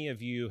 "How many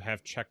of you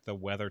have checked the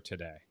weather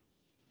today?"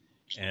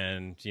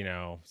 And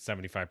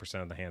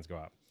 75% of the hands go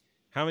up.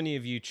 "How many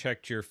of you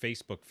checked your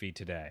Facebook feed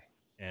today?"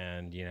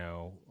 And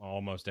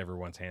almost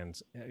everyone's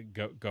hands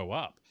go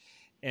up.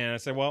 And I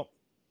said, "Well,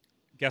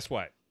 guess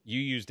what? You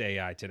used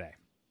AI today."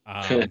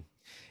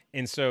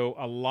 And so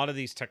a lot of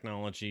these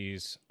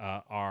technologies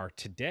are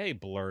today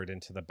blurred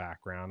into the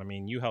background. I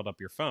mean, you held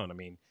up your phone. I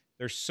mean,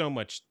 there's so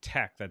much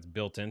tech that's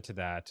built into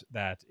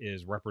that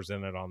is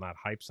represented on that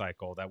hype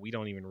cycle that we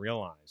don't even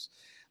realize.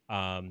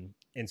 And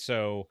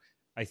so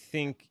I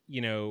think,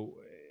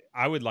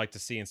 I would like to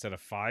see, instead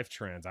of 5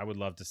 trends, I would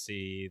love to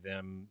see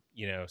them,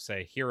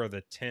 say, here are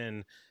the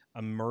 10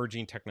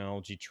 emerging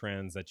technology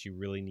trends that you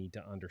really need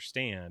to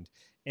understand.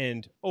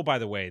 And oh, by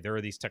the way, there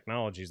are these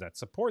technologies that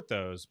support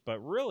those, but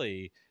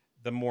really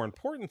the more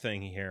important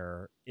thing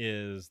here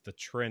is the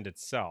trend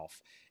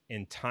itself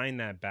and tying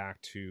that back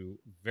to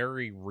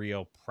very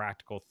real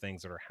practical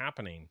things that are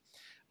happening.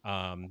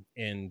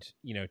 And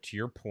to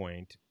your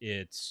point,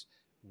 it's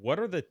what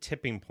are the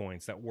tipping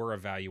points that we're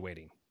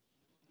evaluating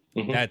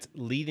Mhm. that's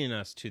leading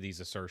us to these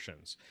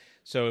assertions.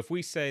 So if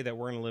we say that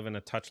we're going to live in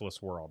a touchless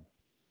world,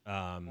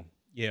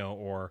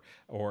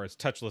 or as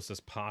touchless as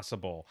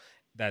possible,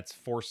 that's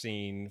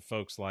forcing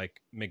folks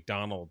like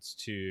McDonald's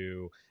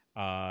to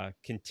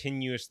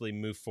continuously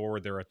move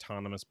forward their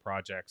autonomous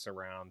projects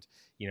around,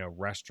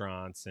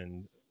 restaurants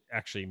and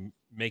actually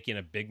making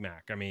a Big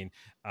Mac. I mean,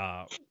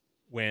 uh,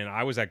 when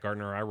I was at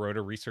Gartner, I wrote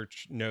a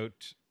research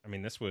note. I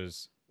mean, this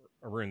was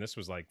Arun. This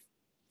was like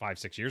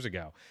 5-6 years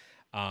ago,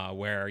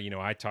 where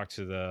I talked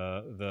to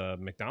the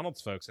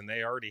McDonald's folks, and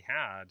they already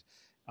had,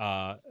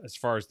 as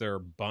far as their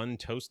bun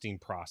toasting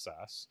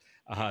process,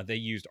 they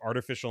used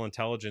artificial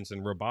intelligence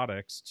and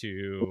robotics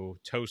to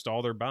toast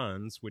all their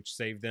buns, which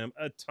saved them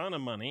a ton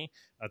of money,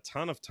 a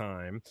ton of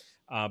time,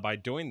 by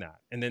doing that.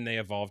 And then they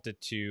evolved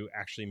it to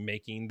actually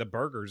making the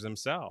burgers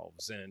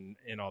themselves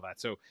and all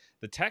that. So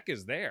the tech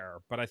is there,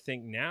 but I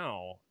think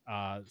now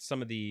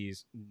some of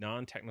these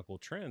non-technical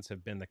trends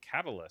have been the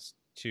catalyst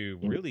to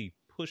really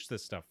push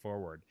this stuff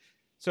forward.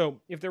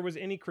 So if there was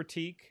any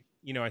critique,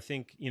 I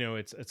think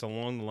it's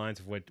along the lines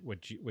of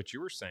what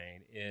you were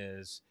saying,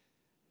 is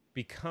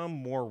become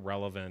more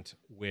relevant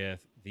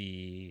with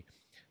the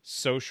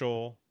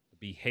social,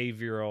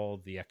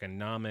 behavioral, the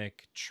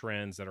economic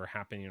trends that are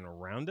happening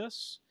around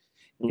us,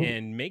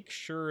 and make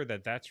sure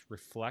that that's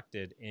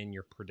reflected in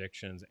your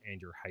predictions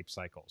and your hype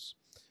cycles.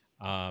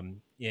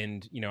 And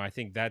I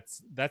think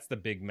that's the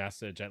big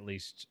message, at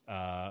least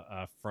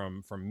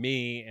from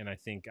me, and I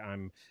think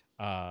I'm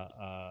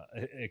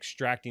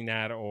extracting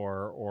that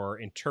or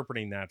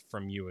interpreting that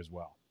from you as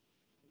well.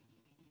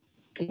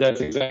 That's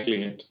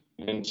exactly it.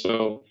 And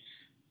so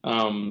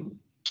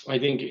I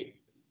think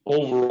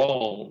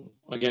overall,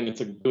 again,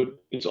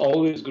 it's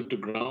always good to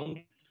ground,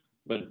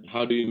 but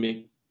how do you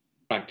make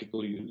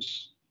practical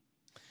use?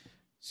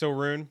 So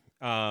Rune,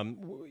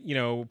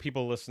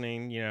 people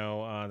listening,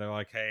 they're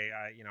like, hey,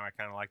 I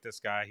kind of like this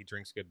guy. He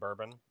drinks good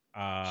bourbon.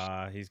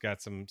 He's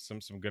got some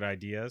good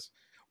ideas.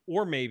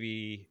 Or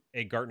maybe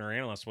a Gartner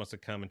analyst wants to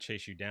come and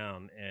chase you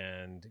down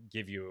and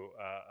give you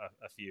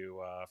a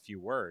few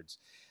words.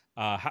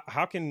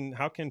 How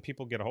can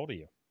people get a hold of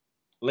you?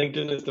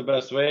 LinkedIn is the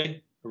best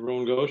way.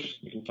 Arun Ghosh.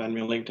 You can find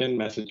me on LinkedIn.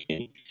 Message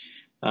me.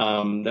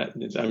 I'm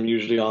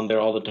usually on there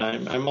all the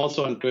time. I'm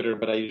also on Twitter,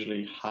 but I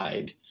usually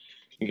hide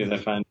because I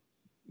find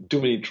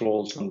too many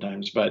trolls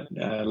sometimes. But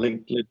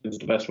LinkedIn is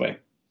the best way.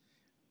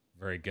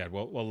 Very good.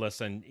 Well,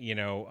 listen.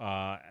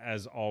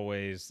 As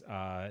always,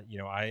 I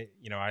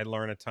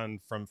learn a ton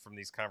from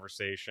these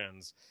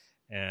conversations,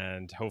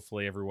 and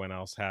hopefully everyone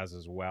else has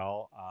as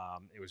well.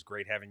 It was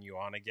great having you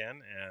on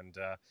again, and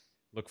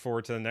look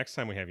forward to the next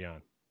time we have you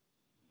on.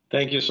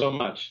 Thank you so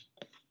much.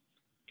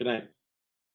 Good night.